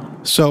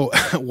 So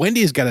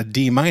Wendy's got a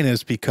D-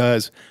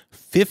 because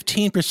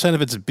 15%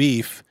 of its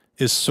beef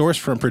is sourced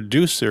from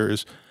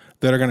producers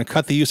that are going to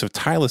cut the use of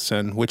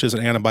Tylosin, which is an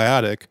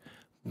antibiotic,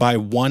 by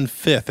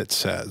 1/5, it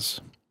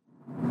says.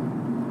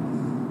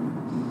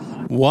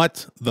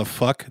 What the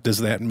fuck does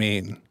that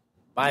mean?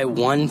 By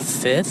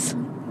 1/5?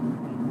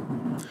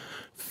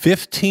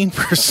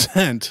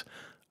 15%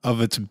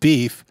 of its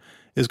beef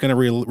is going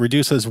to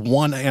reduce as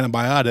one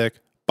antibiotic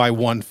by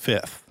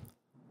 1/5.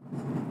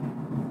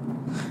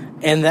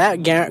 And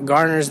that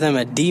garners them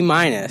a D-.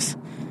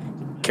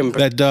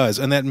 That does.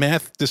 And that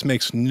math just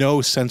makes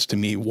no sense to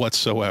me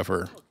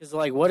whatsoever. It's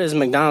like, what does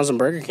McDonald's and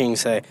Burger King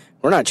say?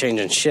 We're not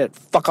changing shit.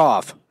 Fuck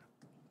off.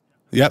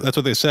 Yeah, that's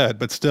what they said.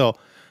 But still,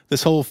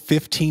 this whole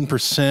 15%,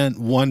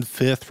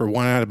 1/5 for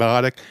one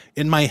antibiotic,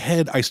 in my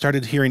head, I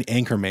started hearing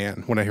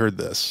Anchorman when I heard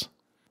this.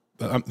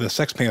 The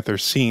Sex Panther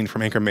scene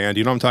from Anchorman. Do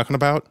you know what I'm talking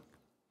about?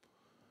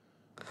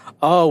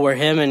 Oh, where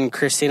him and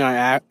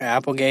Christina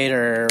Applegate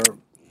are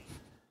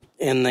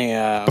in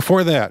the...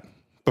 Before that.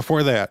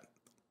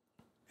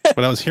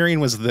 What I was hearing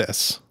was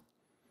this.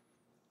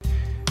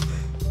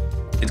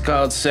 It's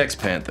called Sex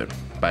Panther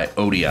by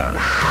Odeon.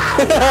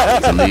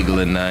 It's illegal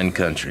in 9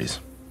 countries.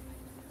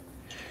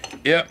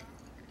 Yep,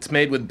 it's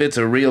made with bits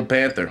of real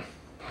panther,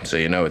 so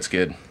you know it's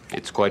good.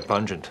 It's quite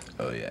pungent.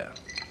 Oh, yeah.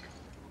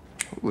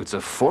 Ooh, it's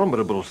a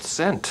formidable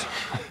scent.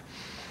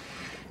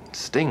 It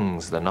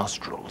stings the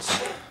nostrils.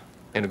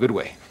 In a good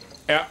way.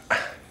 Yeah.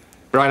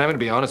 Brian, I'm going to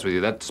be honest with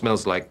you. That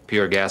smells like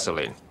pure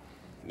gasoline.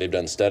 They've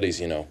done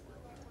studies,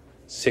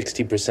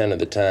 60% of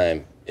the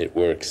time, it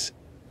works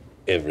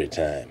every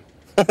time.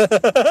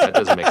 That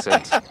doesn't make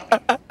sense.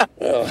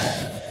 Well,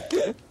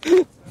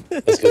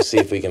 let's go see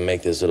if we can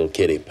make this little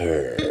kitty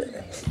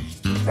purr.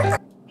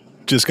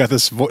 Just got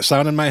this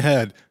sound in my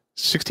head.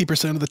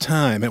 60% of the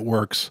time, it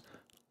works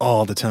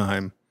all the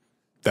time.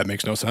 That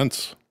makes no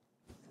sense.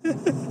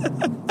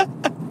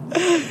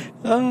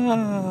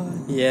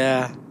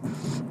 Yeah,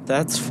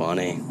 that's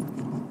funny.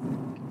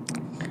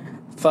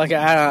 Fuck,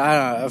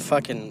 I don't,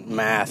 fucking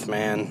math,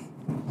 man.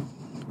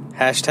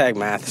 Hashtag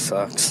math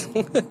sucks.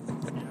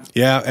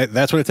 Yeah,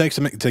 that's what it takes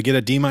to get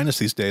a D-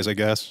 these days, I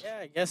guess. Yeah,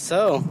 I guess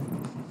so.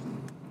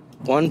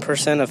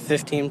 1% of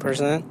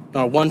 15%,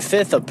 or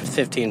 1/5 of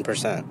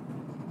 15%.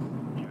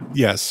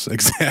 Yes,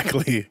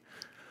 exactly.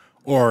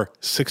 Or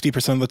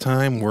 60% of the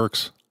time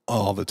works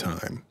all the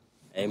time.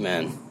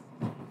 Amen.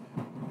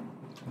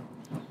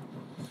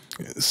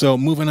 So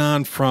moving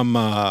on from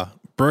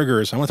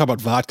burgers, I want to talk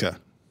about vodka.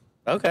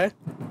 Okay.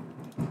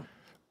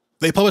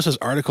 They published this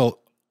article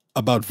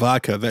about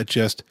vodka that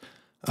just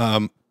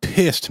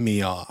pissed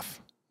me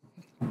off.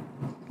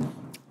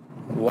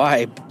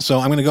 Why? So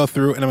I'm going to go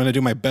through and I'm going to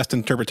do my best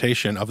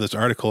interpretation of this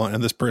article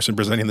and this person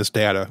presenting this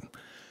data.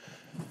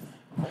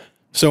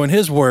 So in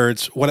his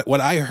words,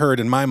 what I heard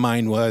in my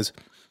mind was,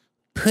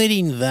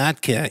 putting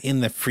vodka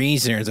in the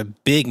freezer is a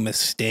big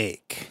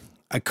mistake,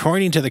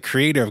 according to the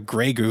creator of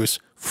Grey Goose,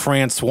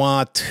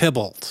 Francois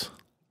Thibault.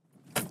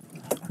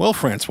 Well,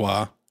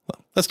 Francois,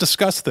 let's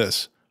discuss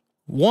this.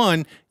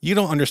 One, you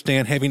don't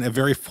understand having a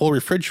very full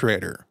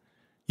refrigerator.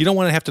 You don't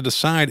want to have to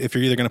decide if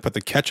you're either going to put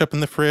the ketchup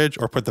in the fridge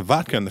or put the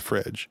vodka in the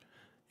fridge.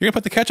 You're going to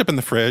put the ketchup in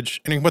the fridge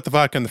and you can put the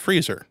vodka in the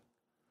freezer.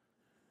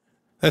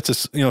 That's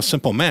a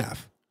simple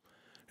math.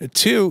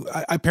 Two,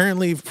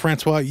 apparently,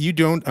 Francois, you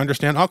don't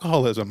understand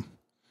alcoholism.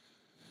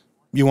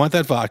 You want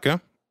that vodka.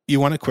 You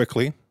want it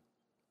quickly.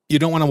 You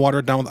don't want to water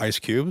it down with ice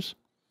cubes.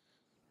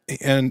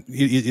 And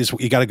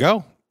you got to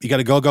go. You got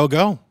to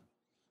go.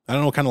 I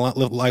don't know what kind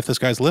of life this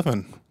guy's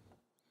living.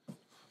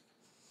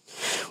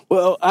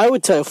 Well, I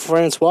would tell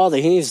Francois that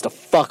he needs to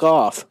fuck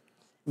off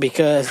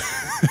because,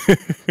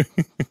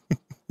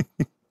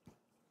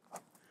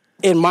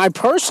 in my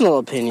personal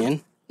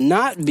opinion,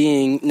 not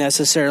being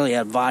necessarily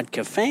a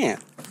vodka fan,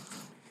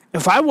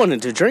 if I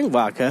wanted to drink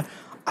vodka,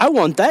 I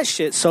want that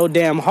shit so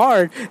damn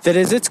hard that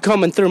as it's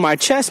coming through my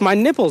chest, my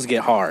nipples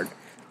get hard.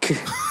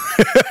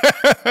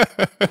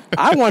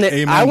 I want it.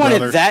 Amen, I want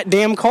brother. it that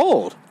damn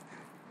cold.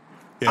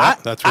 Yeah,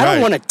 that's right. I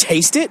don't want to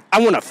taste it.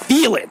 I want to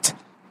feel it.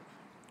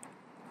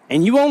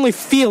 And you only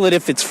feel it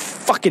if it's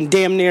fucking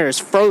damn near as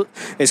cold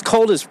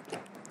as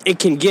it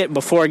can get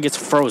before it gets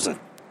frozen.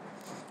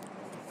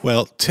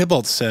 Well,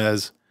 Thibault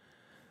says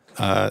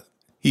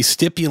he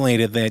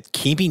stipulated that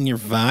keeping your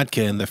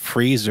vodka in the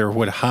freezer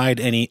would hide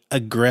any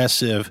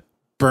aggressive,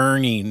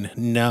 burning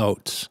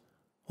notes.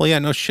 Well, yeah,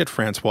 no shit,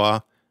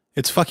 Francois.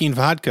 It's fucking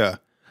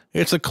vodka.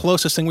 It's the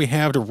closest thing we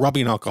have to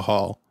rubbing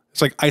alcohol.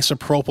 It's like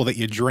isopropyl that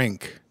you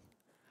drink.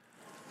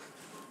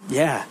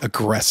 Yeah.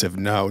 Aggressive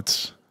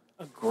notes.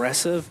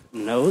 Aggressive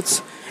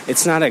notes?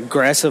 It's not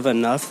aggressive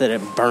enough that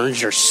it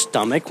burns your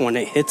stomach when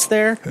it hits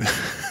there?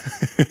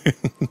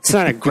 It's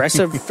not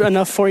aggressive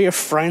enough for you,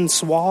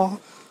 Francois?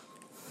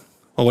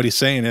 Well, what he's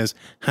saying is,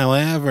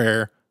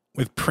 however,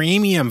 with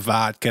premium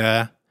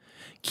vodka,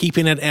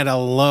 keeping it at a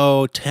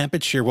low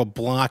temperature will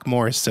block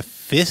more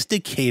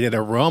sophisticated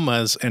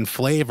aromas and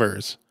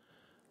flavors.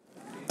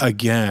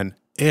 Again,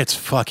 it's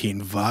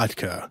fucking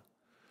vodka.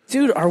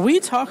 Dude, are we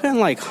talking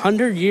like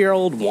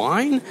 100-year-old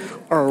wine?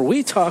 Or are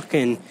we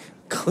talking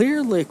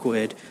clear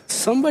liquid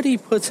somebody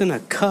puts in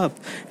a cup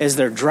as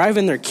they're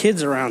driving their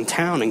kids around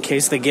town in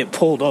case they get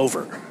pulled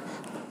over?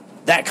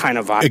 That kind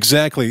of vodka.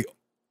 Exactly.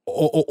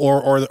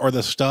 Or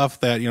the stuff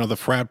that, the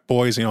frat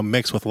boys,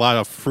 mix with a lot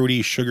of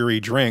fruity, sugary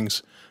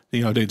drinks,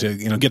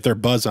 to get their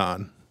buzz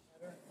on.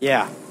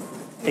 Yeah,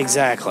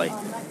 exactly.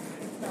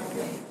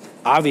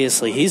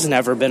 obviously he's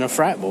never been a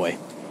frat boy.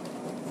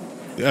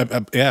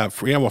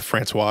 Well,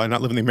 Francois,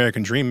 not living the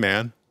American dream,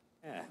 man.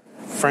 Yeah.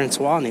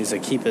 Francois needs to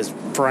keep his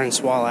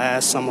Francois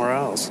ass somewhere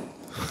else.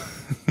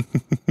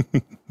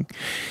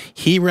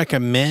 He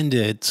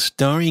recommended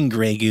storing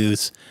Grey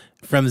Goose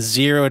from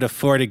 0 to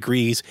 4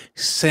 degrees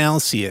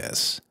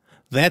Celsius.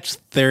 That's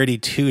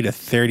 32 to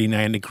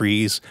 39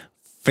 degrees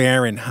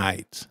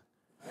Fahrenheit.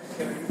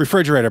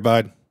 Refrigerator,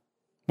 bud.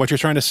 What you're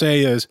trying to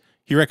say is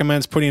he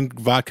recommends putting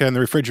vodka in the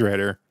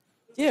refrigerator.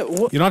 Yeah.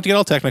 You don't have to get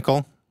all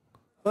technical.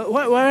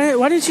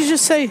 Why did you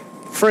just say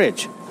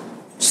fridge?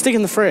 Stick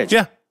in the fridge.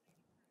 Yeah.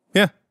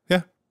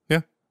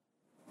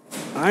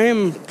 I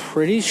am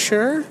pretty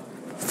sure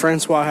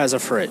Francois has a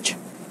fridge.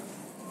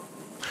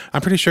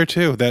 I'm pretty sure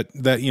too that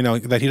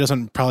he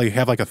doesn't probably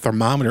have like a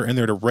thermometer in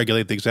there to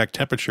regulate the exact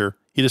temperature.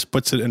 He just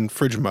puts it in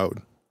fridge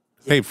mode.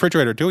 Hey,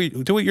 refrigerator,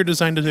 do what you're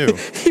designed to do.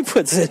 He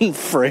puts it in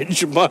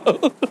fridge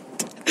mode.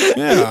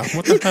 Yeah,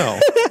 what the hell?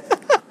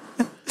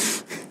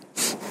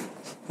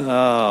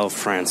 Oh,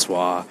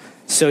 Francois.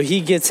 So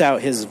he gets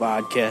out his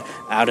vodka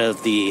out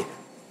of the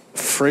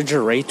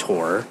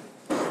refrigerator,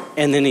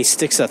 and then he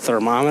sticks a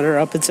thermometer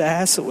up its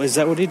ass. Is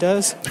that what he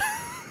does?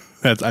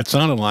 That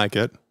sounded like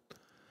it.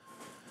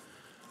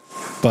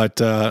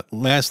 But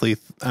lastly,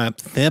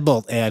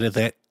 Thibault added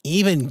that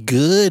even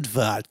good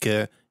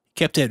vodka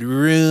kept at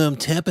room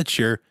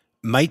temperature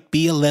might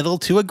be a little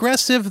too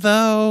aggressive,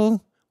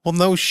 though. Well,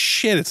 no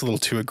shit, it's a little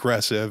too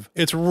aggressive.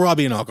 It's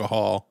rubbing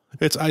alcohol.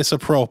 It's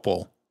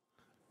isopropyl.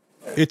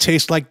 It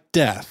tastes like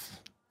death.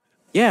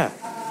 Yeah.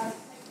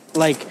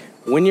 Like,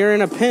 when you're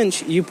in a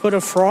pinch, you put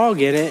a frog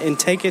in it and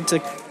take it to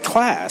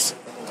class.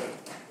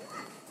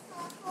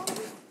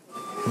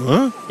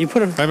 Huh? I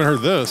haven't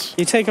heard this.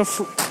 You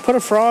put a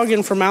frog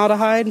in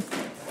formaldehyde,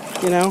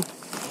 You're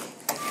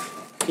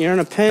in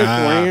a pinch.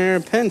 When you're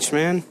in a pinch,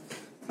 man.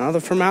 Now the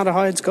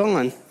formaldehyde's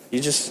gone. You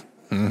just...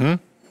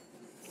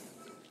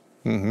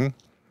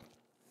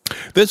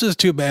 This is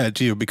too bad,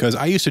 too, because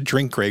I used to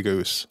drink Grey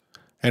Goose.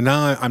 And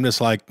now I'm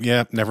just like,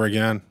 yeah, never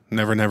again.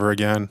 Never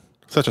again.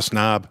 Such a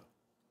snob.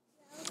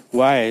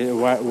 Why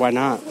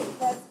not?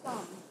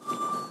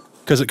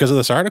 Because of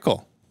this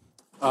article.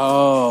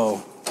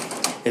 Oh,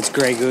 it's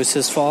Grey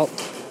Goose's fault?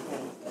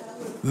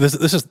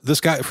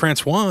 This guy,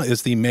 Francois,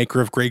 is the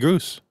maker of Grey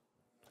Goose.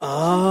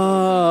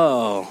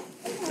 Oh,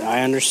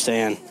 I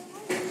understand.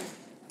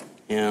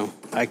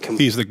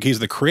 He's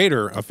the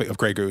creator of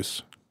Grey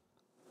Goose.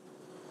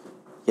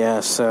 Yeah,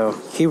 so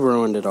he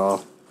ruined it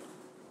all.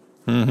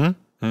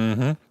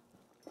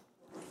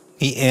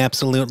 He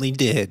absolutely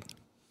did.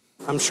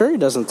 I'm sure he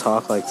doesn't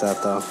talk like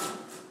that, though.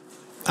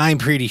 I'm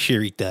pretty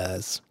sure he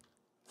does.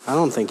 I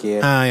don't think he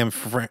is. I am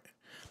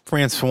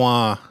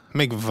Francois. I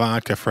make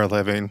vodka for a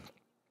living.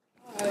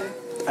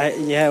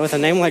 With a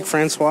name like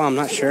Francois, I'm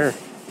not sure.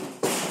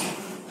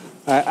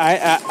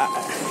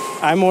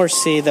 I more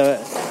see the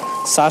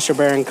Sacha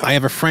Baron Cohen. I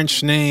have a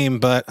French name,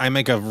 but I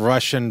make a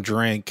Russian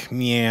drink.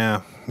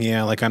 Yeah,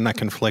 like I'm not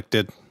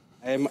conflicted.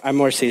 I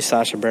more see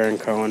Sacha Baron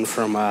Cohen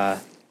from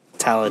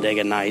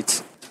Talladega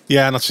Nights.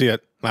 Yeah, I don't see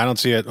it.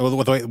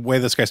 With the way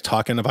this guy's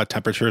talking about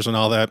temperatures and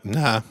all that,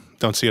 nah,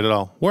 don't see it at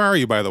all. Where are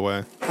you, by the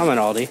way? I'm in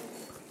Aldi.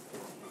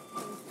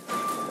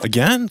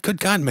 Again? Good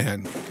God,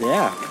 man.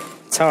 Yeah,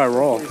 that's how I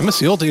roll. I miss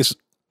the old days.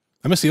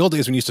 When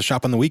you used to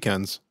shop on the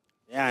weekends.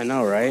 Yeah, I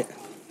know, right?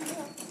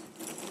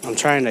 I'm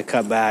trying to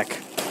cut back.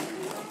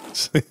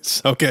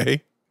 It's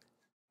okay.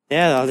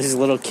 Yeah, all these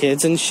little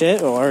kids and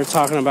shit, or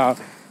talking about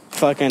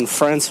fucking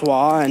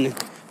Francois and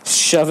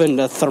shoving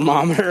the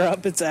thermometer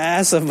up its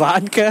ass of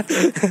vodka.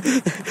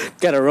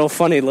 Got a real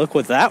funny look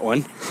with that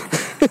one.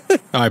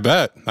 I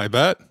bet.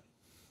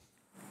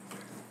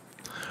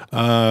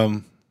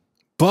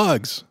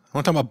 Bugs. I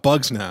want to talk about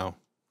bugs now.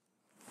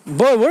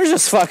 Boy, we're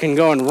just fucking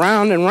going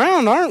round and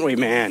round, aren't we,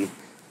 man?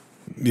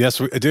 Yes,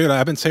 dude,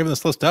 I've been saving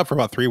this list up for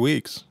about 3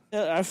 weeks.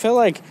 I feel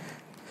like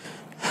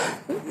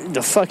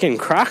the fucking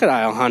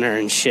crocodile hunter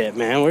and shit,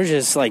 man. We're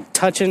just like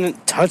touch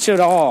it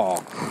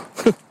all.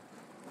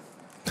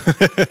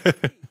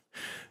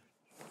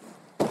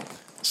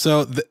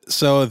 So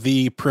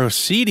the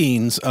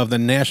proceedings of the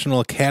National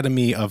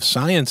Academy of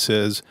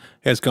Sciences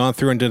has gone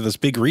through and did this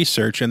big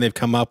research, and they've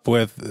come up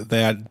with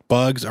that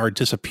bugs are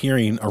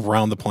disappearing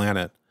around the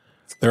planet.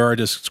 There are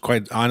just,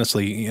 quite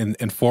honestly,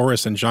 in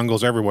forests and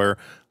jungles everywhere,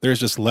 there's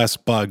just less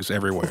bugs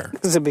everywhere.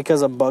 Is it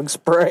because of bug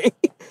spray?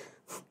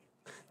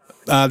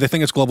 They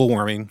think it's global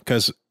warming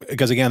because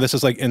again, this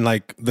is like in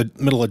like the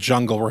middle of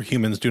jungle where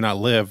humans do not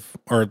live,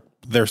 or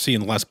they're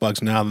seeing less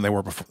bugs now than they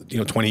were before,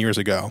 20 years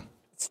ago.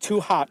 It's too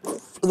hot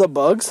for the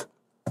bugs.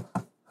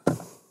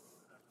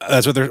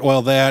 That's what they're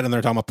and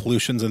they're talking about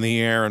pollutions in the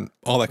air and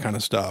all that kind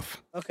of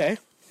stuff. Okay.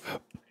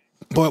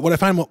 But what I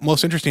find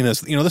most interesting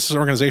is, this is an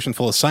organization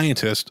full of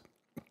scientists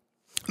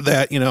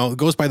that,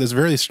 goes by this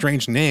very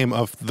strange name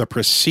of the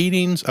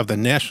Proceedings of the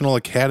National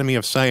Academy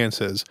of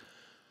Sciences,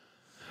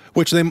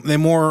 which they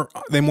more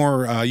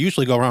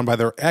usually go around by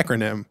their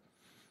acronym,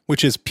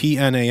 which is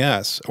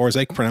PNAS, or as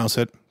they pronounce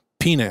it,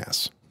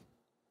 PNAS.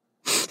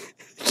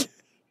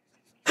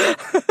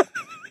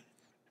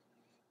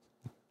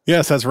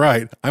 Yes, that's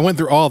right. I went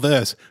through all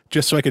this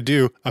just so I could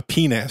do a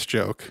penis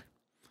joke.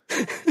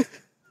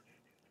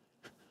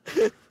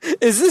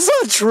 Is this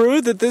not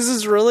true that this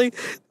is really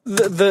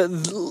the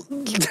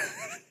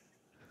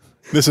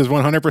This is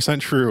 100%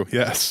 true,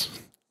 yes.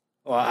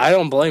 Well, I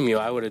don't blame you.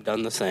 I would have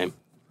done the same.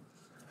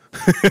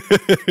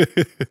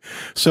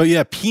 So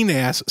yeah,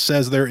 PNAS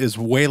says there is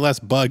way less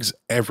bugs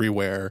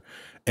everywhere.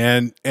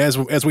 And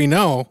as we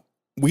know,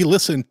 we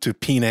listen to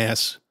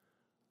PNAS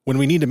when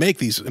we need to make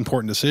these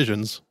important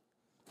decisions.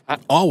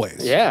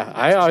 Always. Yeah,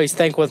 I always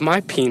think with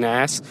my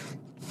penis.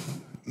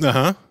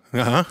 Uh-huh.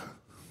 Uh-huh.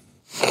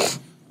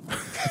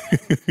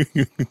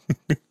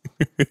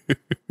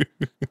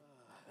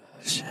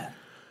 Shit.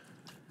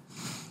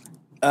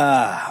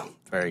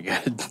 Very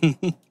good.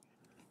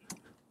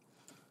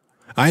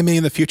 I may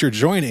in the future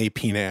join a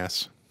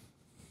PNAS.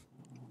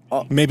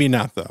 Oh. Maybe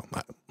not, though.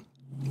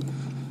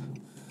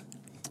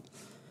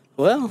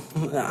 Well,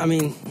 I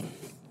mean,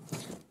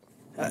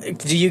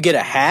 do you get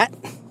a hat?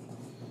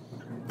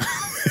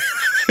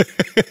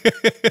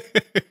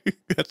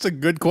 That's a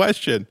good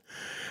question.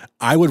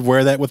 I would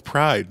wear that with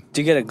pride.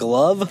 Do you get a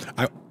glove?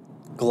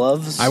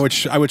 Gloves? I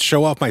would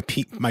show off my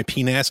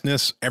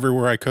PNAS-ness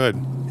everywhere I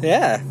could.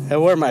 Yeah, I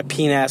wear my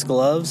penis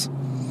gloves.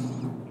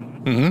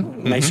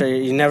 Mm-hmm. Make sure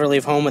you never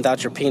leave home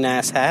without your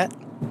penis hat.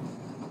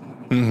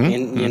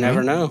 Mm-hmm. You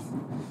never know.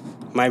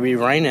 Might be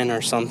raining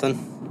or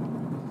something.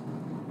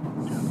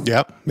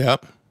 Yep.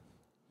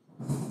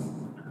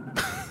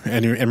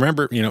 And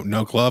remember,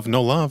 no glove,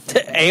 no love.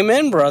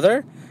 Amen,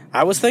 brother.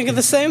 I was thinking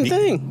the same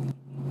thing.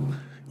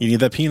 You need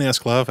that penis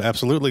glove,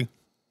 absolutely.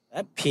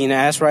 That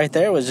penis right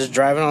there was just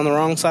driving on the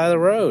wrong side of the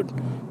road.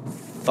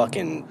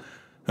 Fucking.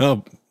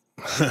 Oh.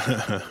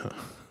 I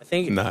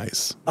think.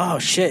 Nice. Oh,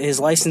 shit. His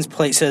license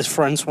plate says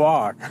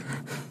Francois.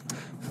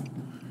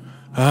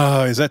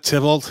 Oh, is that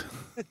Tybalt?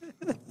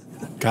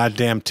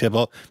 Goddamn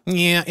Tybalt.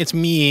 Yeah, it's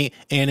me.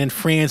 And in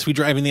France, we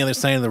drive on the other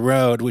side of the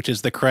road, which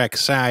is the correct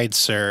side,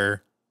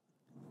 sir.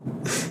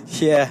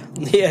 Yeah,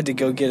 he had to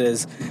go get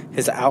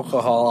his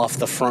alcohol off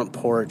the front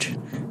porch.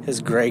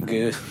 His Grey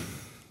Goose.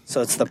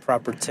 So it's the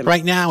proper temperature.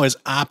 Right now is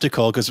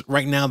optical, because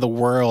right now the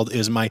world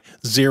is my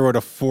 0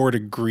 to 4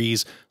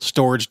 degrees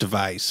storage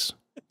device,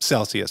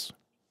 Celsius.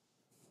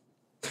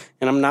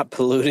 And I'm not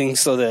polluting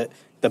so that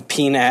the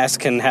penis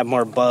can have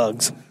more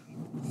bugs.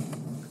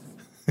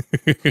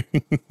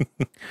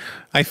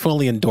 I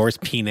fully endorse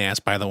penis,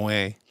 by the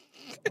way.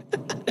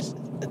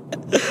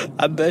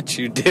 I bet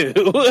you do.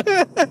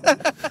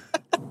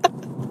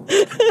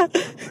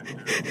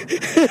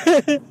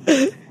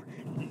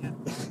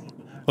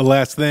 The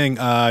last thing,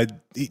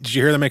 did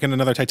you hear they're making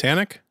another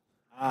Titanic?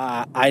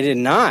 I did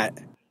not.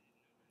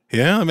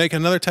 Yeah, they're making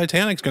another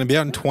Titanic. It's going to be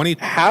out in 20...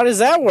 How does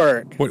that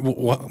work?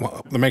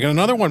 What? They're making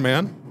another one,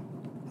 man.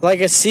 Like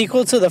a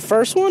sequel to the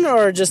first one,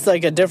 or just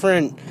like a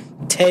different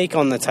take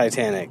on the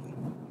Titanic?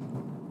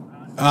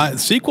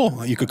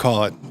 Sequel, you could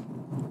call it.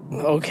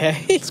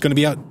 Okay. It's going to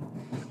be out.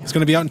 It's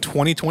going to be out in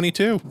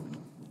 2022.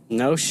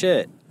 No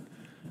shit.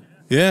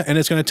 Yeah, and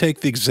it's going to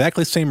take the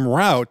exactly same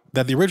route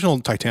that the original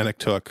Titanic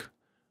took.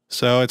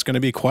 So it's going to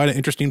be quite an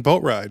interesting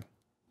boat ride.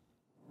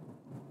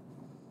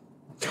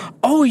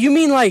 Oh, you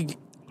mean like...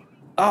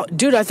 Oh,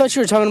 dude, I thought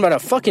you were talking about a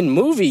fucking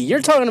movie.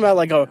 You're talking about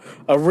like a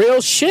real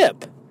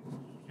ship.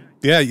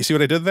 Yeah, you see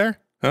what I did there?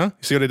 Huh?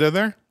 You see what I did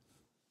there?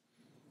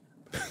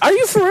 Are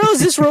you for real? Is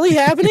this really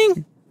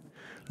happening?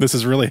 This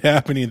is really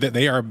happening. That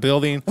they are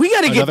building. We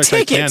got to get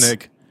tickets.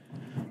 Titanic.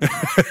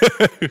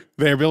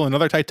 They're building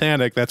another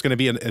Titanic. That's going to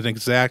be an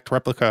exact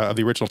replica of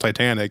the original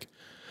Titanic.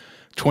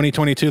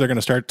 2022. They're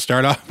going to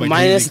start off by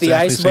minus the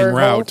iceberg same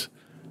route.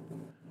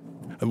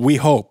 We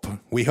hope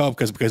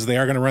because they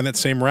are going to run that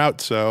same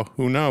route. So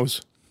who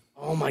knows?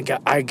 Oh my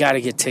god! I got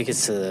to get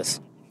tickets to this.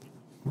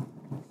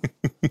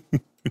 I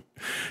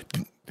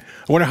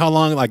wonder how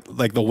long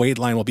like the wait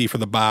line will be for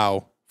the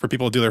bow for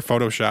people to do their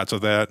photo shots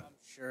of that.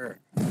 Sure.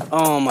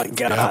 Oh my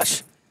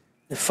gosh.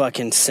 The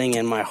fucking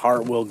singing My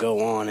Heart Will Go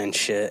On and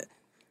shit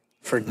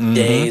for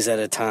days at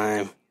a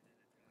time.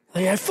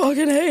 Like, I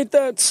fucking hate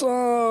that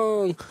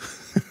song.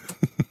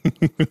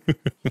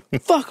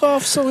 Fuck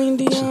off, Celine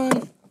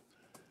Dion.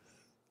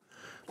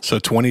 So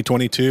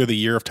 2022, the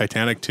year of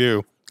Titanic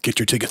 2. Get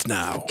your tickets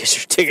now. Get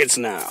your tickets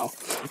now.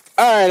 All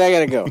right, I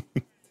gotta go. All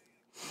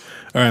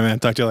right, man.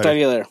 Talk to you later. Talk to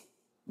you later.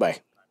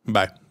 Bye.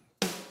 Bye.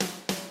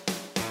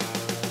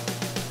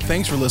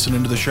 Thanks for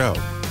listening to the show.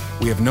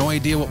 We have no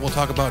idea what we'll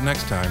talk about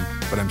next time,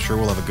 but I'm sure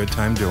we'll have a good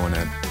time doing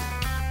it.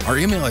 Our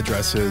email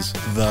address is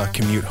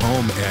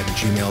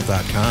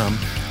thecommutehome@gmail.com.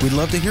 We'd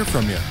love to hear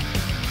from you.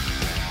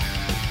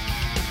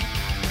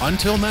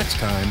 Until next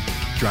time,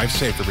 drive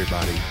safe,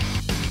 everybody.